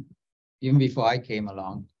been, even before I came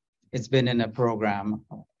along, it's been in a program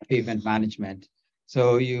of pavement management.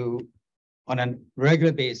 So you, on a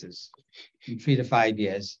regular basis, in 3 to 5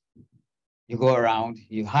 years, you go around,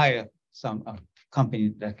 you hire some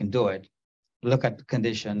company that can do it, look at the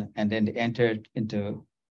condition, and then enter it into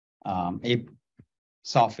a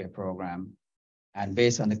software program. And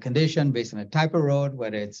based on the condition, based on the type of road,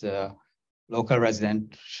 whether it's a local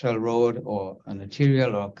residential road or an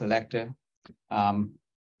arterial or a collector,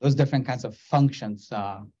 those different kinds of functions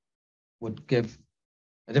would give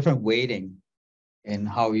a different weighting in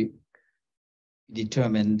how we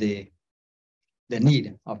determine the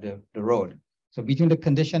need of the road. So between the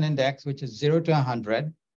condition index, which is 0 to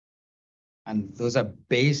 100, and those are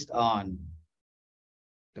based on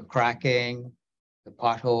the cracking, the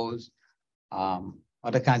potholes,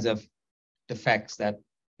 other kinds of defects that,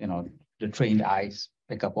 the trained eyes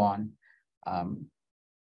pick up on.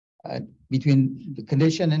 Between the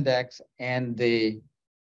condition index and the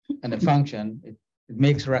function, it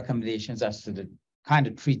makes recommendations as to the kind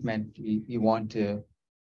of treatment you want to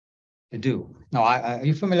do. Now, are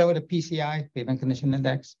you familiar with the PCI, pavement condition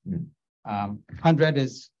index? 100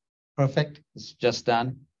 is perfect, it's just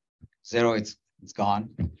done. 0, it's gone.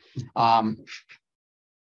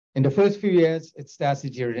 In the first few years, it starts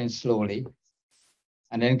deteriorating slowly.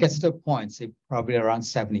 And then it gets to a point, say probably around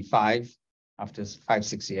 75 after 5,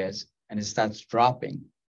 6 years, and it starts dropping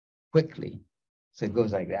quickly. So it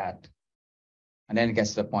goes like that. And then it gets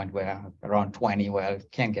to the point where around 20, well,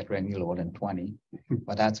 it can't get any lower than 20,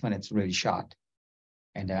 but that's when it's really shot.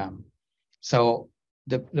 And so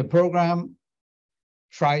the program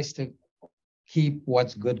tries to keep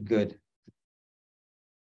what's good.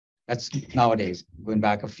 That's nowadays, going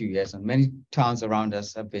back a few years, and many towns around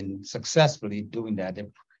us have been successfully doing that.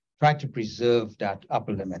 They've tried to preserve that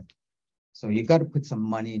upper limit. So you got to put some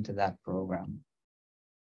money into that program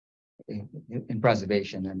in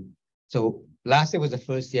preservation. And so last year was the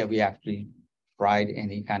first year we actually tried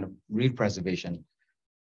any kind of real preservation.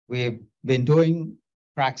 We've been doing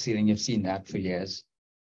crack sealing, you've seen that for years,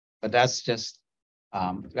 but that's just,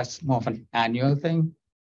 that's more of an annual thing.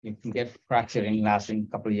 You can get crack sealing lasting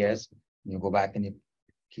a couple of years, and you go back and you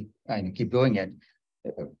keep doing it.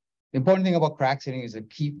 The important thing about crack sealing is to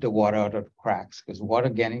keep the water out of the cracks, because water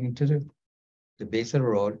getting into the base of the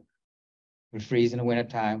road will freeze in the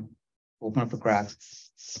wintertime, open up the cracks,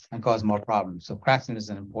 and cause more problems. So crack sealing is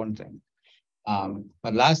an important thing.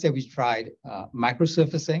 But last year we tried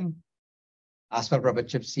microsurfacing, asphalt rubber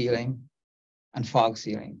chip sealing, and fog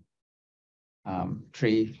sealing.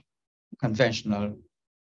 3 conventional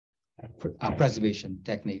preservation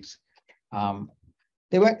techniques.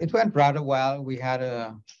 It went rather well. We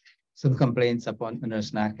had some complaints upon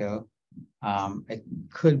Nurse Neck Hill. It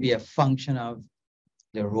could be a function of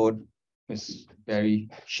the road was very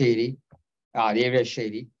shady. The area is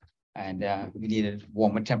shady, and we needed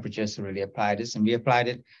warmer temperatures to really apply this. And we applied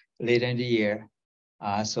it later in the year.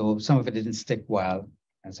 So some of it didn't stick well.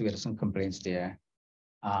 And so we had some complaints there.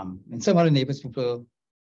 And some other neighbors, people,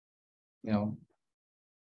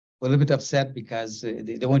 were a little bit upset because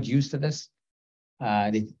they weren't used to this.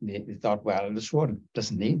 They thought, well, this road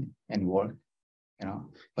doesn't need any work,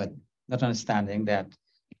 but not understanding that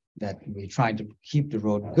that we're trying to keep the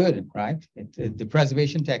road good, right? The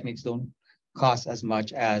preservation techniques don't cost as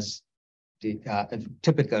much as the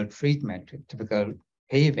typical treatment, typical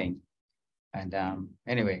paving. And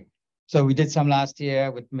anyway, so we did some last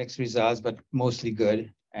year with mixed results, but mostly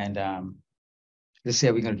good. And this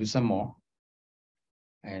year we're going to do some more.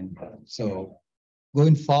 And so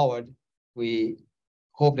going forward, we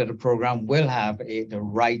hope that the program will have the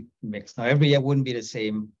right mix. Now, every year wouldn't be the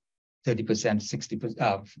same 30%,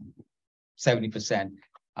 60%, 70%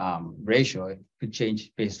 ratio. It could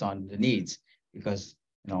change based on the needs because,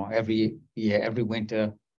 you know, every year, every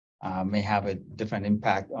winter may have a different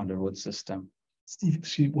impact on the road system. Steve,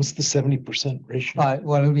 excuse, what's the 70% ratio?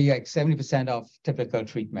 Well, it'll be like 70% of typical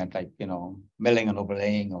treatment, like, you know, milling and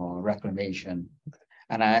overlaying or reclamation.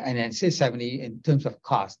 And I say 70 in terms of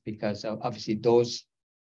cost, because obviously those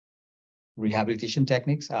rehabilitation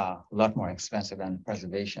techniques are a lot more expensive than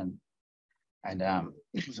preservation. And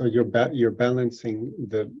so you're balancing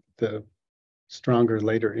the stronger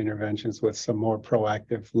later interventions with some more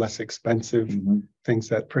proactive, less expensive things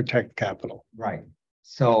that protect capital. right.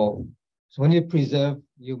 So when you preserve,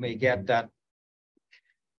 you may get that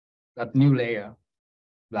new layer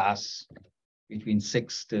lasts between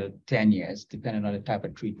 6 to 10 years, depending on the type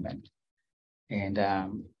of treatment. And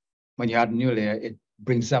when you add a new layer, it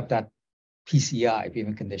brings up that PCI,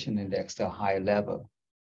 pavement condition index, to a higher level.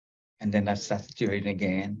 And then that starts deteriorating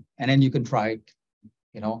again. And then you can try it,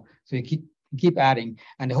 you know, so you keep adding.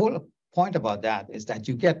 And the whole point about that is that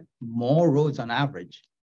you get more roads on average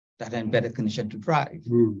that are in better condition to drive,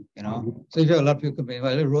 you know. So you have a lot of people complain,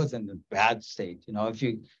 well, the roads in a bad state. You know, if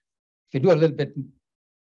you do a little bit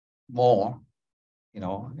more, you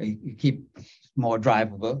know, you keep more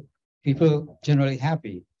drivable, people generally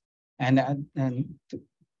happy. And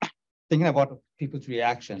thinking about people's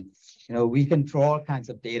reaction, you know, we can throw all kinds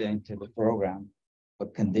of data into the program,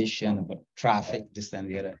 about condition, about traffic, this and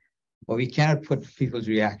the other, but we cannot put people's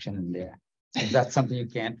reaction in there. So that's something you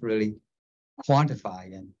can't really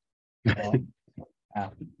quantify. And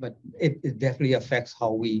but it definitely affects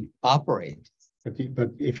how we operate. But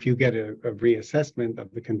if you get a reassessment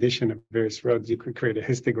of the condition of various roads, you could create a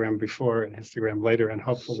histogram before and histogram later, and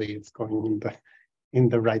hopefully it's going in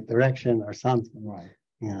the right direction or something. Right.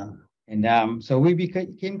 Yeah. And so we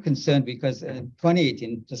became concerned because in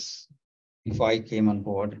 2018, just before I came on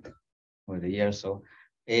board, for a year or so,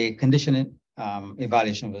 a condition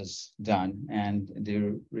evaluation was done, and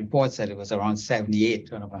the report said it was around 78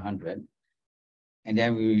 turn of 100. And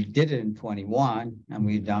then we did it in 21, and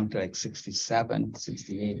we're down to like 67,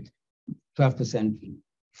 68, 12%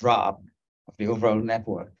 drop of the overall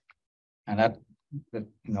network. And that you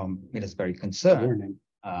know, made us very concerned.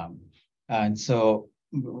 And so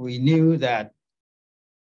we knew that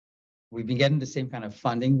we've been getting the same kind of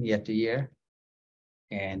funding year to year.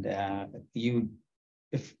 And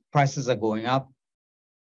if prices are going up,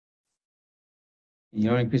 you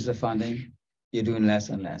don't increase the funding, you're doing less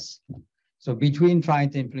and less. So between trying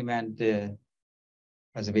to implement the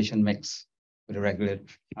preservation mix with the regular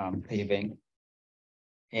paving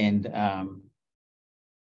and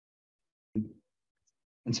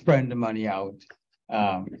spreading the money out,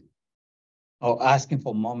 or asking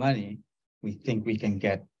for more money, we think we can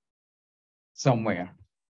get somewhere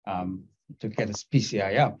to get this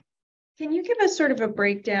PCI up. Can you give us sort of a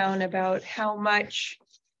breakdown about how much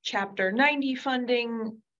Chapter 90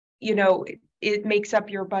 funding, you know, it makes up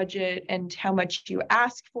your budget, and how much you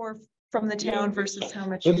ask for from the town versus how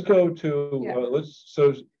much? Let's go to,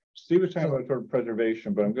 so Steve was talking about sort of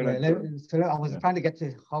preservation, but I'm gonna. So I was trying to get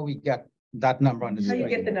to how we get that number on the How screen. you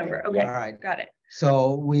get the number, okay, All right. got it.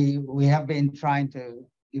 So we have been trying to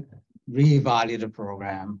reevaluate the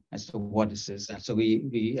program as to what this is. And so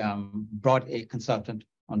we brought a consultant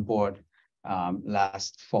on board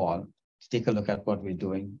last fall to take a look at what we're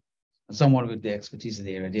doing. Someone with the expertise in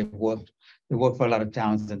the area. They work for a lot of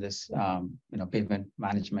towns in this you know, pavement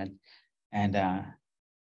management. And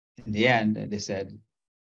in the end, they said,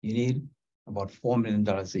 you need about $4 million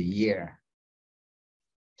a year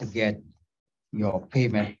to get your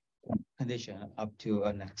pavement condition up to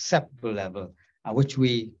an acceptable level, which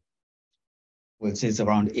we will say is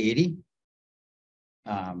around 80.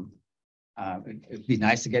 It'd be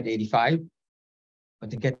nice to get 85, but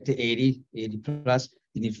to get to 80 plus,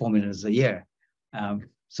 you need $4 million a year.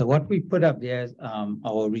 So what we put up there is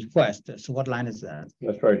our request. So what line is that?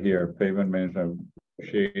 That's right here, pavement management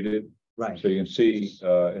shaded. Right. So you can see,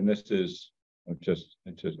 and this is I'm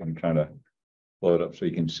trying to blow it up so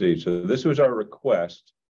you can see. So this was our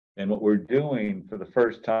request. And what we're doing for the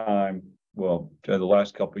first time, well, the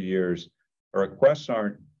last couple of years, our requests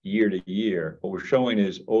aren't year to year. What we're showing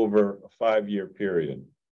is over a 5-year period.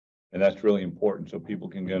 And that's really important so people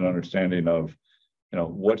can get an understanding of, you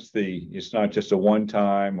know, it's not just a one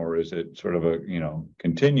time, or is it sort of a, you know,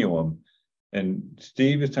 continuum. And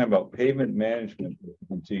Steve is talking about pavement management. You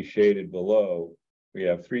can see shaded below. We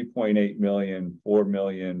have 3.8 million, 4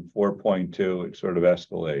 million, 4.2. It sort of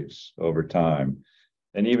escalates over time.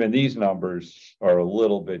 And even these numbers are a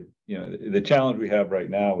little bit, you know, the challenge we have right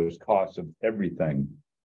now is costs of everything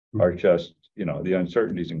are just, you know, the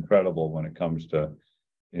uncertainty is incredible when it comes to,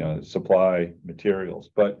 you know, supply materials.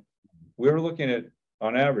 But we're looking at,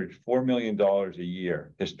 on average, $4 million a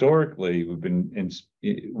year. Historically,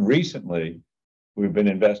 recently, we've been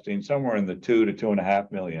investing somewhere in the $2 to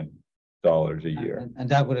 $2.5 million a year. And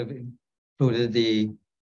that would have included the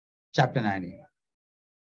Chapter 90.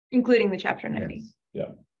 Including the Chapter 90. Yeah.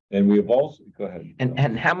 And we have also, go ahead.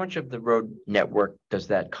 And how much of the road network does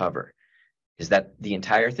that cover? Is that the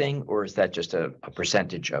entire thing, or is that just a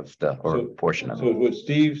percentage of the, or portion of So it? what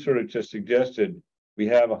Steve sort of just suggested, we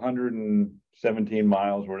have 117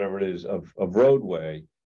 miles, whatever it is, of roadway.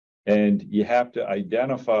 And you have to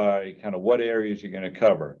identify kind of what areas you're going to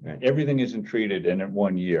cover. Everything isn't treated in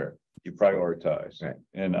 1 year. You prioritize. Right.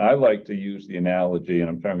 And I like to use the analogy, and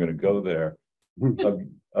I'm going to go there,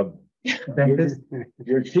 of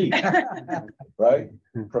your teeth, right?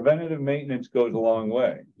 Preventative maintenance goes a long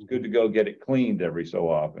way. It's good to go get it cleaned every so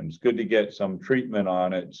often. It's good to get some treatment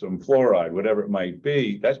on it, some fluoride, whatever it might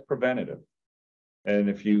be. That's preventative. And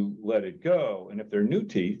if you let it go, and if they're new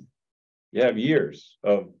teeth, you have years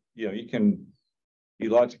of, you know, you can eat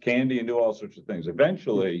lots of candy and do all sorts of things.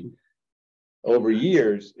 Eventually, over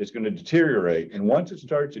years, it's going to deteriorate. And once it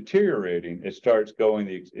starts deteriorating, it starts going,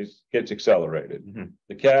 it gets accelerated. Mm-hmm.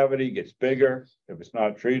 The cavity gets bigger. If it's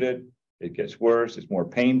not treated, it gets worse. It's more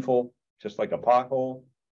painful, just like a pothole,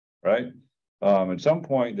 right? At some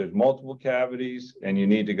point, there's multiple cavities, and you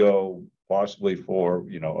need to go possibly for,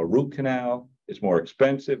 you know, a root canal. It's more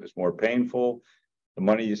expensive. It's more painful. The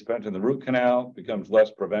money you spent in the root canal becomes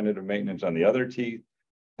less preventative maintenance on the other teeth.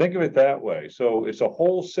 Think of it that way. So it's a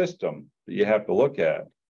whole system that you have to look at.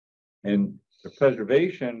 And the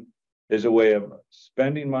preservation is a way of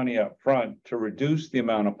spending money up front to reduce the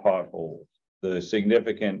amount of potholes, the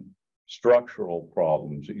significant structural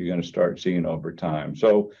problems that you're going to start seeing over time.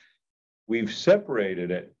 So we've separated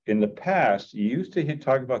it. In the past, you used to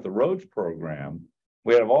talk about the roads program.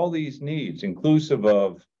 We have all these needs, inclusive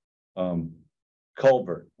of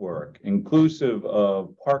culvert work, inclusive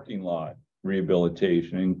of parking lot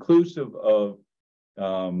rehabilitation, inclusive of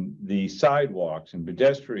the sidewalks and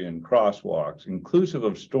pedestrian crosswalks, inclusive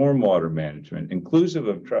of stormwater management, inclusive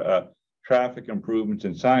of traffic improvements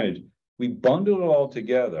and signage. We bundled it all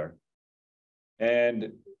together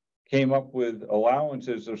and came up with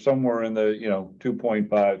allowances of somewhere in the, you know,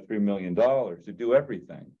 $2.5–3 million to do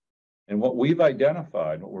everything. And what we've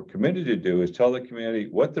identified, what we're committed to do, is tell the community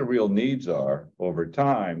what the real needs are over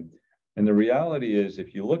time. And the reality is,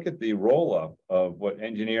 if you look at the roll-up of what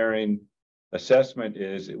engineering assessment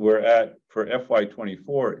is, we're at, for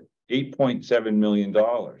FY24, $8.7 million.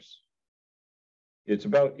 It's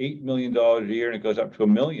about $8 million a year, and it goes up to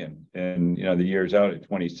 $1 million. And, you know, the years out at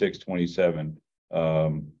 26, 27,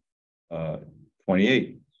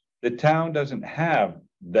 28. The town doesn't have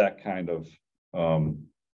that kind of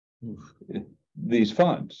these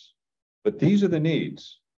funds, but these are the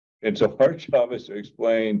needs. And so our job is to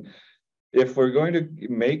explain, if we're going to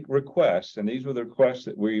make requests, and these were the requests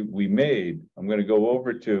that we made, I'm going to go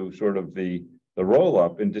over to sort of the roll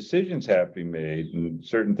up, and decisions have to be made, and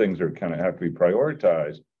certain things are kind of have to be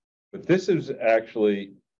prioritized. But this is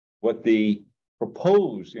actually what the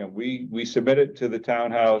proposed, you know, we submit it to the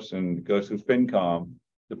townhouse and it goes through FinCom.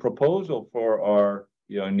 The proposal for our,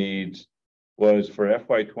 you know, needs was for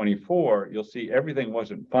FY24. You'll see everything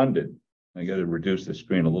wasn't funded. I got to reduce the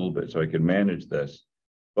screen a little bit so I can manage this.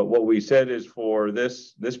 But what we said is, for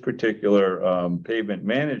this particular pavement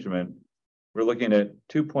management, we're looking at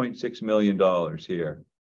 $2.6 million here.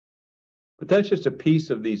 But that's just a piece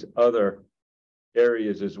of these other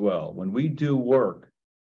areas as well. When we do work,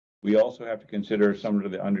 we also have to consider some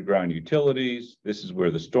of the underground utilities. This is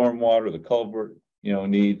where the stormwater, the culvert, you know,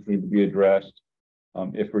 needs need to be addressed.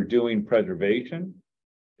 If we're doing preservation,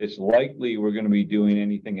 it's likely we're going to be doing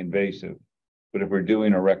anything invasive. But if we're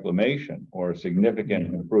doing a reclamation or a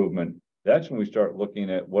significant improvement, that's when we start looking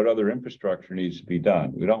at what other infrastructure needs to be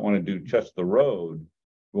done. We don't want to do just the road.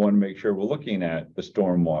 We want to make sure we're looking at the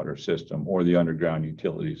stormwater system or the underground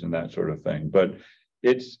utilities and that sort of thing. But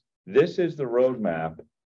this is the roadmap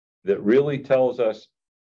that really tells us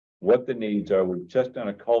what the needs are. We've just done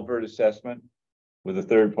a culvert assessment with a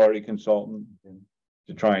third-party consultant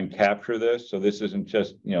to try and capture this. So this isn't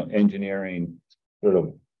just, you know, engineering sort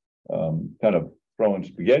of kind of throwing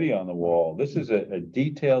spaghetti on the wall. This is a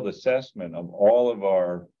detailed assessment of all of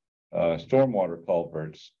our stormwater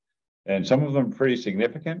culverts. And some of them are pretty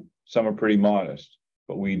significant, some are pretty modest,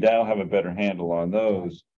 but we now have a better handle on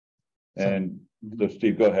those. And so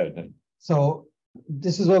Steve, go ahead. So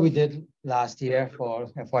this is what we did last year for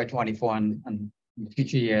FY24 and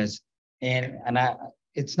future years. And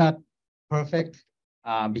it's not perfect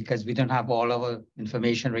because we don't have all of our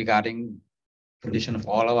information regarding condition of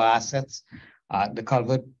all our assets. The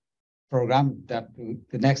culvert program, that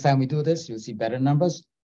the next time we do this, you'll see better numbers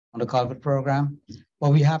on the culvert program.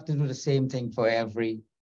 But we have to do the same thing for every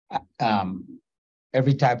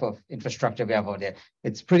type of infrastructure we have out there.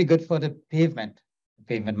 It's pretty good for the pavement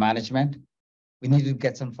management. We need to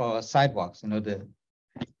get some for our sidewalks, the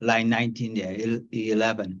line 19 there,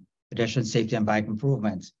 11, pedestrian safety and bike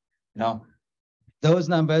improvements. Those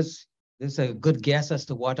numbers, this is a good guess as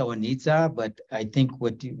to what our needs are, but I think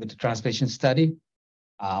with the transportation study,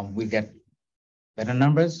 we get better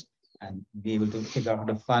numbers and be able to figure out how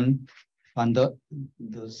to fund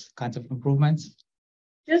those kinds of improvements.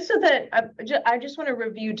 Just so that I just want to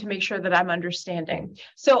review to make sure that I'm understanding.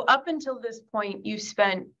 So up until this point, you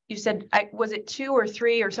said, was it 2 or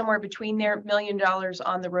 3 or somewhere between there $1 million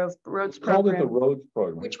on the roads Called it the program, roads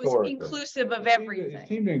program, which was inclusive of everything. It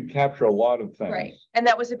seemed to capture a lot of things. Right. And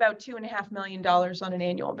that was about $2.5 million on an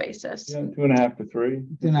annual basis. Yeah, 2.5 to 3.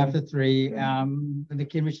 2.5 to 3. When the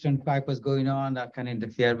Cambridge Turnpike was going on, that kind of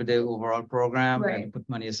interfered with the overall program. Right. And put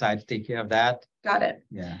money aside to take care of that. Got it.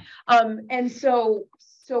 Yeah. And so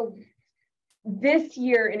this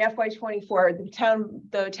year in FY24,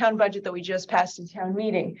 the town budget that we just passed in town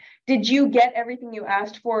meeting, did you get everything you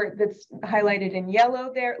asked for that's highlighted in yellow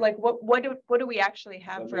there? Like what do we actually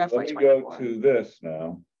have for FY24? Let me go to this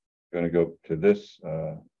now. I'm going to go to this.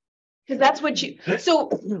 Because that's what you, so,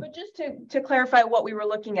 but just to clarify what we were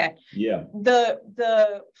looking at. Yeah.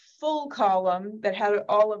 The full column that had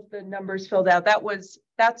all of the numbers filled out,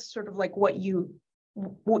 that's sort of like what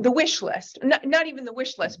the wish list, not even the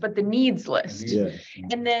wish list, but the needs list. Yeah.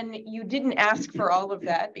 And then you didn't ask for all of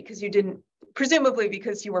that because you didn't, presumably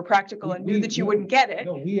because you were practical and knew that you wouldn't get it.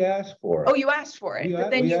 No, we asked for it. Oh, you asked for it, but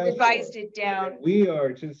then you revised it down. We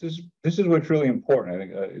are, this is what's really important. I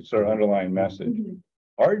think it's our underlying message. Mm-hmm.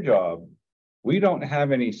 Our job, we don't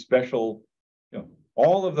have any special,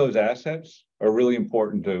 all of those assets are really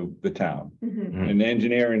important to the town. Mm-hmm. And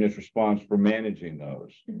engineering is responsible for managing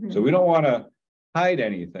those. Mm-hmm. So we don't want to hide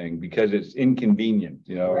anything because it's inconvenient,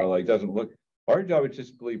 or like doesn't look. Our job is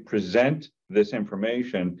just to present this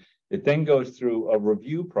information. It then goes through a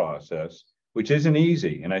review process, which isn't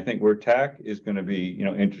easy. And I think where TAC is going to be,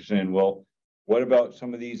 interested in, well, what about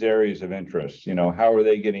some of these areas of interest? How are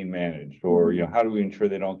they getting managed? Or, how do we ensure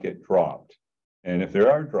they don't get dropped? And if they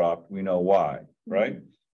are dropped, we know why, right?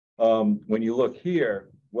 When you look here,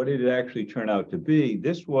 what did it actually turn out to be?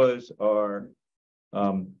 This was our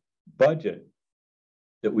budget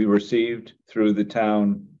that we received through the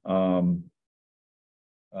town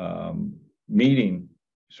meeting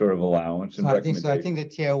sort of allowance. And I think the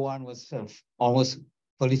tier 1 was almost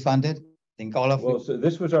fully funded. I think all of so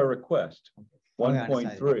this was our request,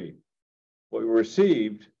 1.3. What we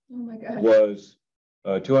received was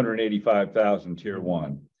 285,000 tier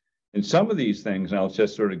 1. And some of these things, and I'll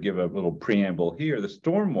just sort of give a little preamble here, the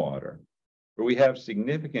stormwater, where we have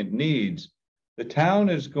significant needs. The town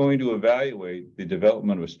is going to evaluate the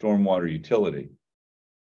development of a stormwater utility.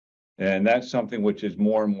 And that's something which is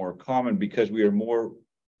more and more common because we are more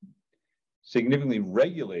significantly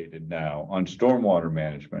regulated now on stormwater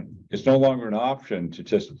management. It's no longer an option to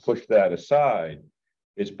just push that aside.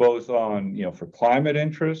 It's both on, for climate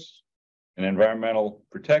interests and environmental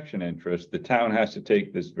protection interests. The town has to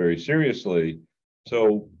take this very seriously.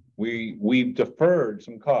 So we've deferred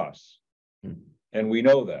some costs and we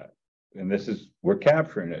know that. And we're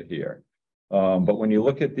capturing it here. But when you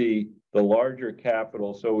look at the larger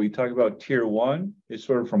capital, so we talk about tier 1 is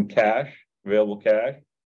sort of from cash, available cash.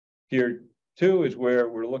 Tier 2 is where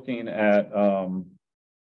we're looking at, trying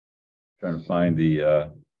to find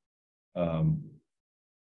the,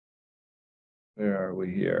 where are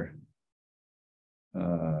we here?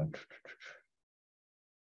 Don't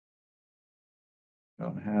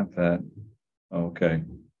have that. Okay.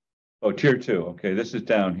 Oh, tier 2. Okay, this is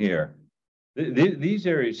down here. These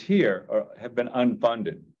areas here have been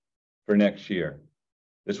unfunded for next year.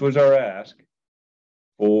 This was our ask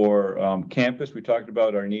for campus. We talked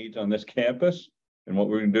about our needs on this campus and what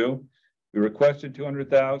we're going to do. We requested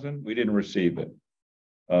 200,000. We didn't receive it.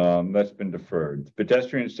 That's been deferred.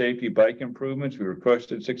 Pedestrian safety bike improvements. We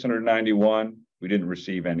requested 691. We didn't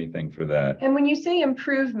receive anything for that. And when you say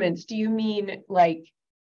improvements, do you mean like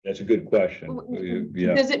That's a good question.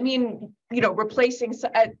 Yeah, Does it mean, replacing,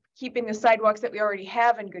 keeping the sidewalks that we already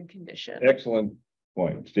have in good condition? excellent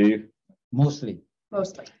point, Steve. Mostly.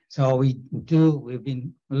 Mostly. So we've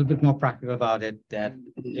been a little bit more practical about it, that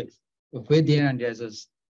if we're there and there's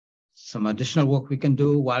some additional work we can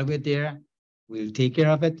do while we're there, we'll take care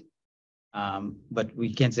of it. But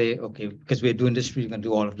we can't say, okay, because we're doing the street, we're gonna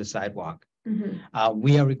do all of the sidewalk.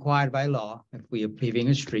 We are required by law, if we are paving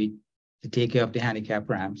a street, to take care of the handicap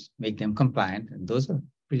ramps, make them compliant, and those are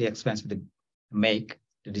pretty expensive to make.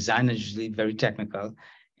 The design is usually very technical,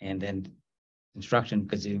 and then construction,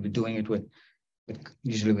 because you'll be doing it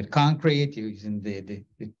usually with concrete, you're using the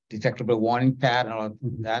detectable warning pad and all of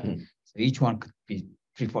that. So each one could be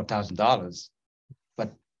 $3,000-4,000.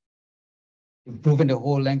 But improving the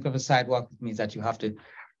whole length of a sidewalk means that you have to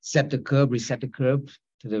reset the curb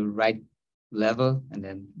to the right level, and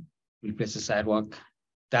then replace the sidewalk.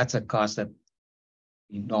 That's a cost that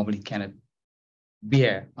you normally cannot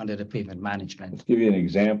bear under the pavement management. Let's give you an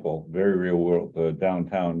example, very real world, the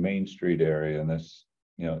downtown Main Street area in this,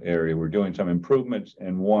 area. We're doing some improvements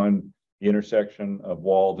in the intersection of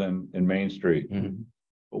Walden and Main Street.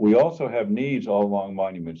 But we also have needs all along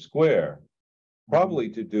Monument Square, probably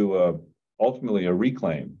to do ultimately a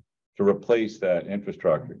reclaim to replace that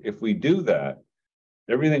infrastructure. If we do that,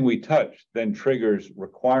 everything we touch then triggers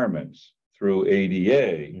requirements through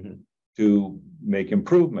ADA to make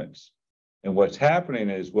improvements. And what's happening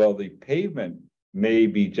is, well, the pavement may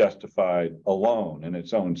be justified alone in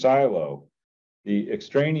its own silo. The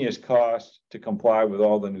extraneous cost to comply with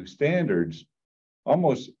all the new standards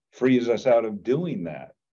almost frees us out of doing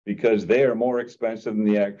that, because they are more expensive than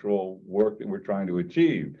the actual work that we're trying to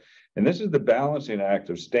achieve. And this is the balancing act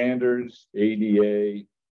of standards, ADA,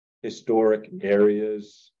 historic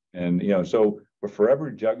areas. And, so we're forever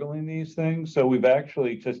juggling these things. So we've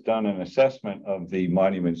actually just done an assessment of the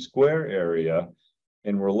Monument Square area,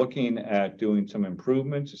 and we're looking at doing some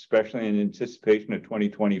improvements, especially in anticipation of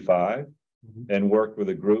 2025, and worked with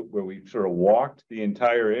a group where we sort of walked the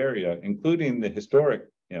entire area, including the historic,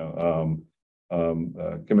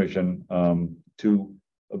 commission, to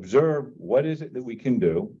observe what is it that we can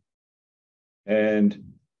do. And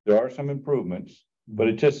there are some improvements, but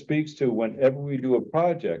it just speaks to whenever we do a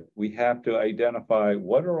project, we have to identify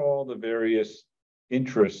what are all the various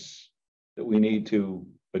interests that we need to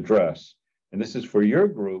address. And this is for your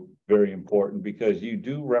group very important, because you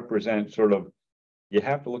do represent you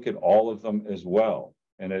have to look at all of them as well.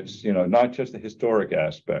 And it's, not just the historic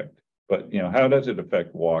aspect, but, how does it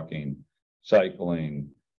affect walking, cycling,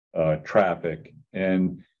 traffic?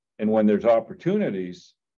 And when there's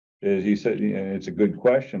opportunities, as you said, and it's a good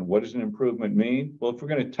question, what does an improvement mean? Well, if we're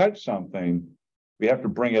going to touch something, we have to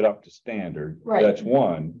bring it up to standard. Right. That's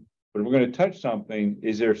one. But if we're going to touch something,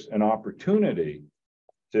 is there an opportunity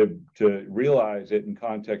to realize it in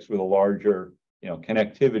context with a larger,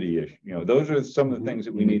 connectivity issue? Those are some of the things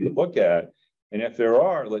that we need to look at. And if there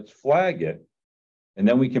are, let's flag it. And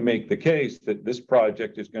then we can make the case that this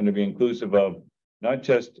project is going to be inclusive of not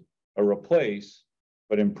just a replace,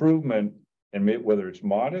 but improvement. And whether it's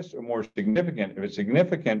modest or more significant. If it's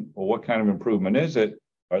significant, well, what kind of improvement is it?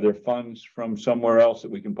 Are there funds from somewhere else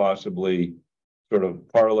that we can possibly sort of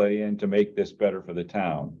parlay in to make this better for the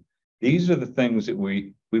town? These are the things that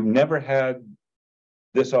we've never had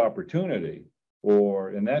this opportunity,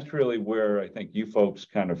 and that's really where I think you folks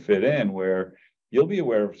kind of fit in, where you'll be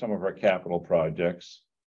aware of some of our capital projects.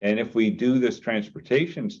 And if we do this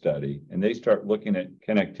transportation study and they start looking at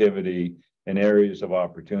connectivity and areas of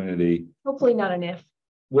opportunity. Hopefully not an if.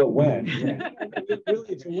 Well, when? Really,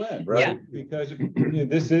 it's a when, right? Yeah. Because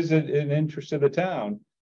this is an interest of the town.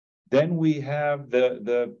 Then we have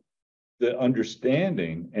the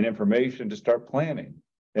understanding and information to start planning.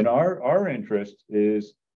 And our interest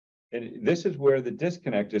is, and this is where the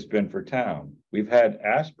disconnect has been for town. We've had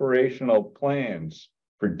aspirational plans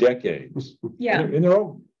for decades. Yeah.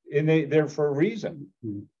 And they're for a reason.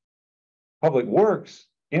 Public Works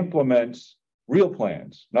implements real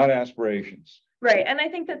plans, not aspirations. Right. And I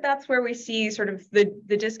think that's where we see sort of the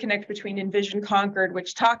disconnect between Envision Concord,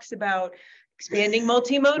 which talks about expanding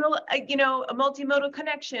multimodal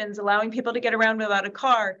connections, allowing people to get around without a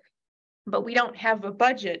car. But we don't have a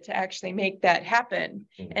budget to actually make that happen.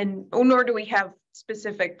 And nor do we have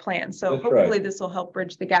specific plans. So That's hopefully right. this will help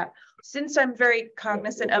bridge the gap. Since I'm very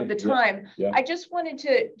cognizant of the time, I just wanted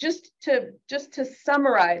to just to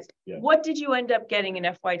summarize, what did you end up getting in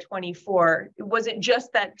FY24? Was it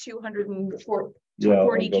just that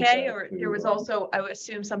 240K, or there was also, I would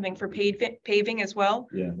assume, something for paving as well,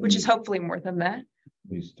 which is hopefully more than that.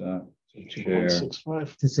 We start to share. 2.65.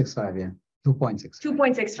 265, yeah. 2.6.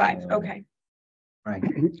 2.65. Okay. Right.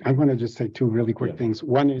 I want to just say two really quick Yeah. things.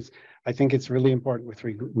 One is, I think it's really important with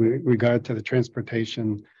regard to the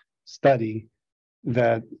transportation study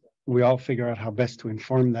that we all figure out how best to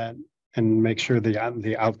inform that and make sure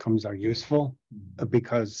the outcomes are useful,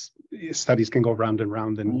 because studies can go round and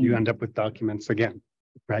round and you end up with documents again,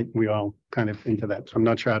 right? We all kind of into that. So I'm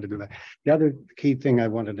not sure how to do that. The other key thing I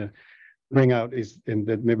wanted to bring out is, and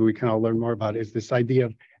that maybe we can all learn more about, is this idea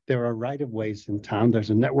of there are right-of-ways in town. There's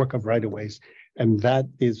a network of right-of-ways, and that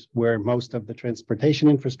is where most of the transportation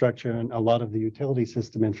infrastructure and a lot of the utility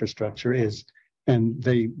system infrastructure is. And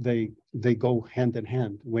they go hand in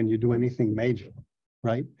hand when you do anything major,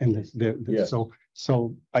 right? And Yes.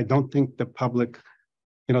 so I don't think the public,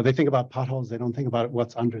 they think about potholes, they don't think about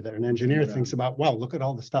what's under there. An engineer thinks about, wow, look at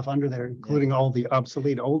all the stuff under there, including all the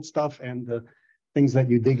obsolete old stuff and the things that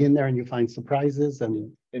you dig in there and you find surprises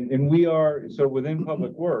and. And we are, so within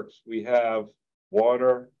Public Works, we have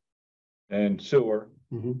water and sewer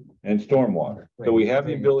and stormwater. So we have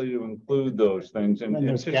the ability to include those things. And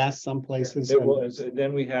there's gas some places.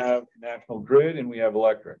 Then we have National Grid and we have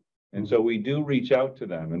electric. And so we do reach out to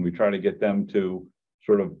them and we try to get them to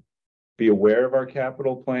sort of be aware of our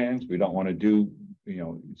capital plans. We don't want to do,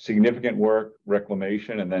 significant work,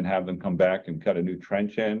 reclamation, and then have them come back and cut a new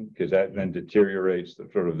trench in, because that then deteriorates the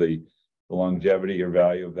longevity or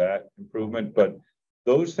value of that improvement. But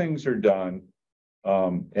those things are done.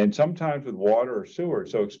 And sometimes with water or sewer,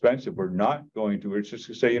 it's so expensive, we're not going to, it's just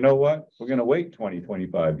to say, you know what, we're going to wait 20,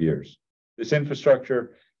 25 years. This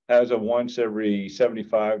infrastructure has a once every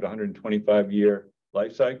 75 to 125 year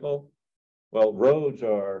life cycle. Well, roads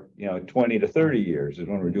are, 20 to 30 years is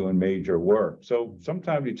when we're doing major work. So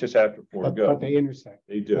sometimes you just have to forego. But they intersect.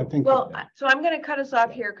 They do. I think. Well, so I'm going to cut us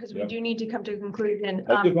off here because we Yeah. do need to come to a conclusion. I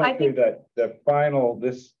just I want to say think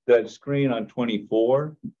that screen on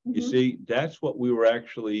 24, you Mhm. see, that's what we were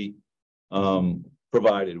actually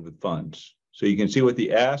provided with funds. So you can see what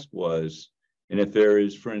the ask was. And if there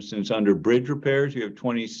is, for instance, under bridge repairs, you have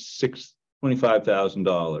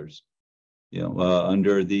 $25,000.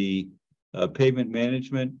 Under the pavement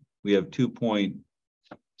management, we have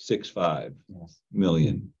 2.65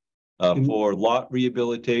 million. For lot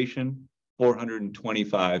rehabilitation,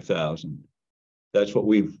 425,000. That's what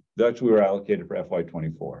we were allocated for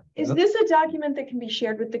FY24. is this a document that can be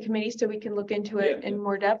shared with the committee so we can look into it in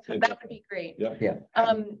more depth? Yeah. That would be great. Yeah.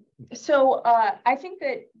 So I think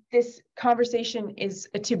that this conversation is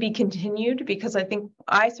to be continued because I think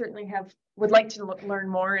I certainly would like to learn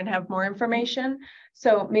more and have more information.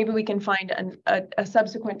 So maybe we can find a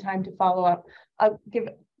subsequent time to follow up. I'll give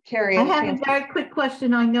Carrie. I have a very quick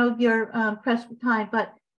question. I know you're pressed for time,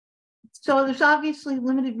 but so there's obviously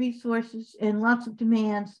limited resources and lots of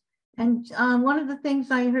demands. And one of the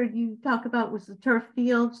things I heard you talk about was the turf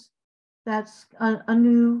fields. That's a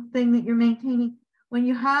new thing that you're maintaining. When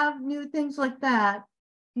you have new things like that,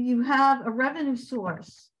 do you have a revenue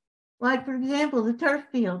source? Like, for example, the turf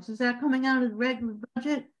fields, is that coming out of the regular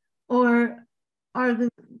budget or are the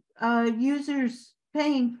users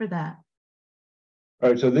paying for that? All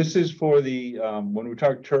right, so this is for the, when we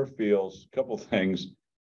talk turf fields, a couple things.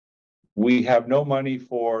 We have no money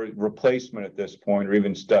for replacement at this point or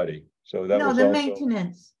even study. So that was the also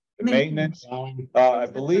maintenance. the maintenance. I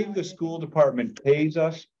believe the school department pays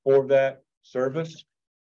us for that service.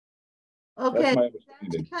 Okay, that's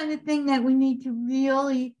the kind of thing that we need to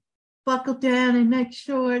really buckle down and make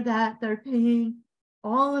sure that they're paying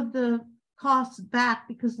all of the costs back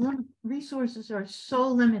because resources are so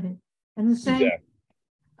limited. And the same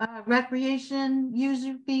recreation,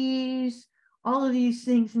 user fees, all of these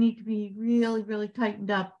things need to be really, really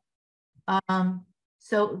tightened up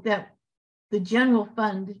so that the general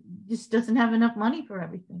fund just doesn't have enough money for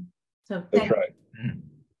everything. So that's right.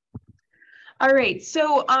 All right,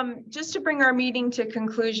 so just to bring our meeting to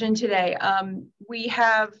conclusion today, we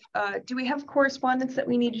have, do we have correspondence that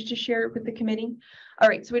we needed to share with the committee? All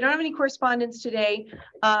right, so we don't have any correspondence today.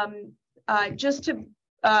 I'm going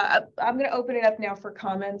to open it up now for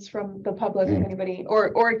comments from the public, if anybody,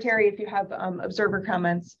 or Terry, if you have observer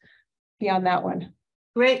comments beyond that one.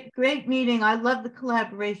 Great meeting. I love the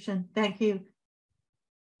collaboration. Thank you.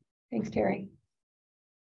 Thanks, Terry.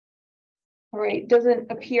 All right,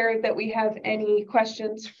 doesn't appear that we have any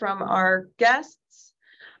questions from our guests.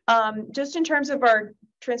 Just in terms of our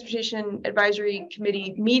Transportation Advisory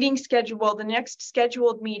Committee meeting schedule, the next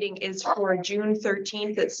scheduled meeting is for June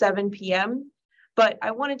 13th at 7 p.m. But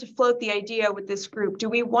I wanted to float the idea with this group. Do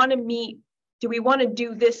we want to meet? Do we want to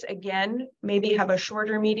do this again? Maybe have a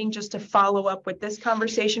shorter meeting just to follow up with this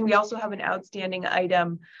conversation. We also have an outstanding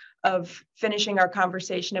item of finishing our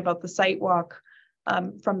conversation about the site walk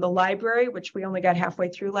from the library, which we only got halfway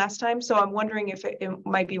through last time. So I'm wondering if it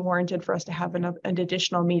might be warranted for us to have an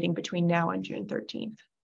additional meeting between now and June 13th.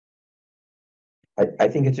 I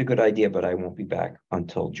think it's a good idea, but I won't be back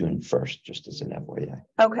until June 1st, just as an FYI.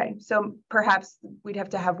 Okay, so perhaps we'd have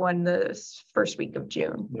to have one the first week of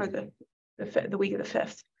June or the week of the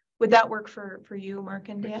 5th. Would that work for you, Mark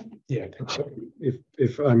and Dan? Yeah, I think so.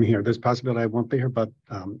 If I'm here, there's a possibility I won't be here, but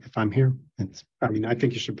if I'm here, I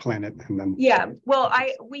think you should plan it and then. Yeah, well,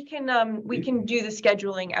 we can do the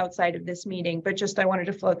scheduling outside of this meeting, but just I wanted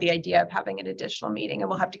to float the idea of having an additional meeting, and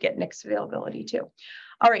we'll have to get Nick's availability too.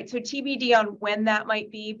 All right, so TBD on when that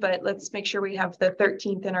might be, but let's make sure we have the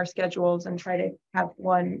 13th in our schedules and try to have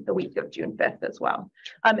one the week of June 5th as well.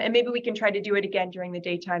 And maybe we can try to do it again during the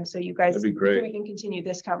daytime, so you guys, That'd be great. so we can continue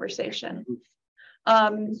this conversation.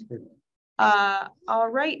 All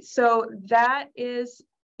right, so that is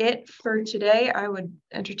it for today. I would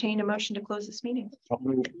entertain a motion to close this meeting.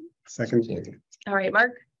 Second. All right,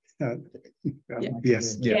 Mark?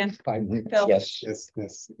 Yes. Dan? Phil? Yes.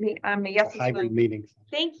 Yes. I'm a yes as well. Hybrid meeting.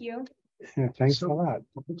 Thank you. Yeah, thanks a lot.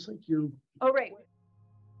 Looks like you're. Oh, right.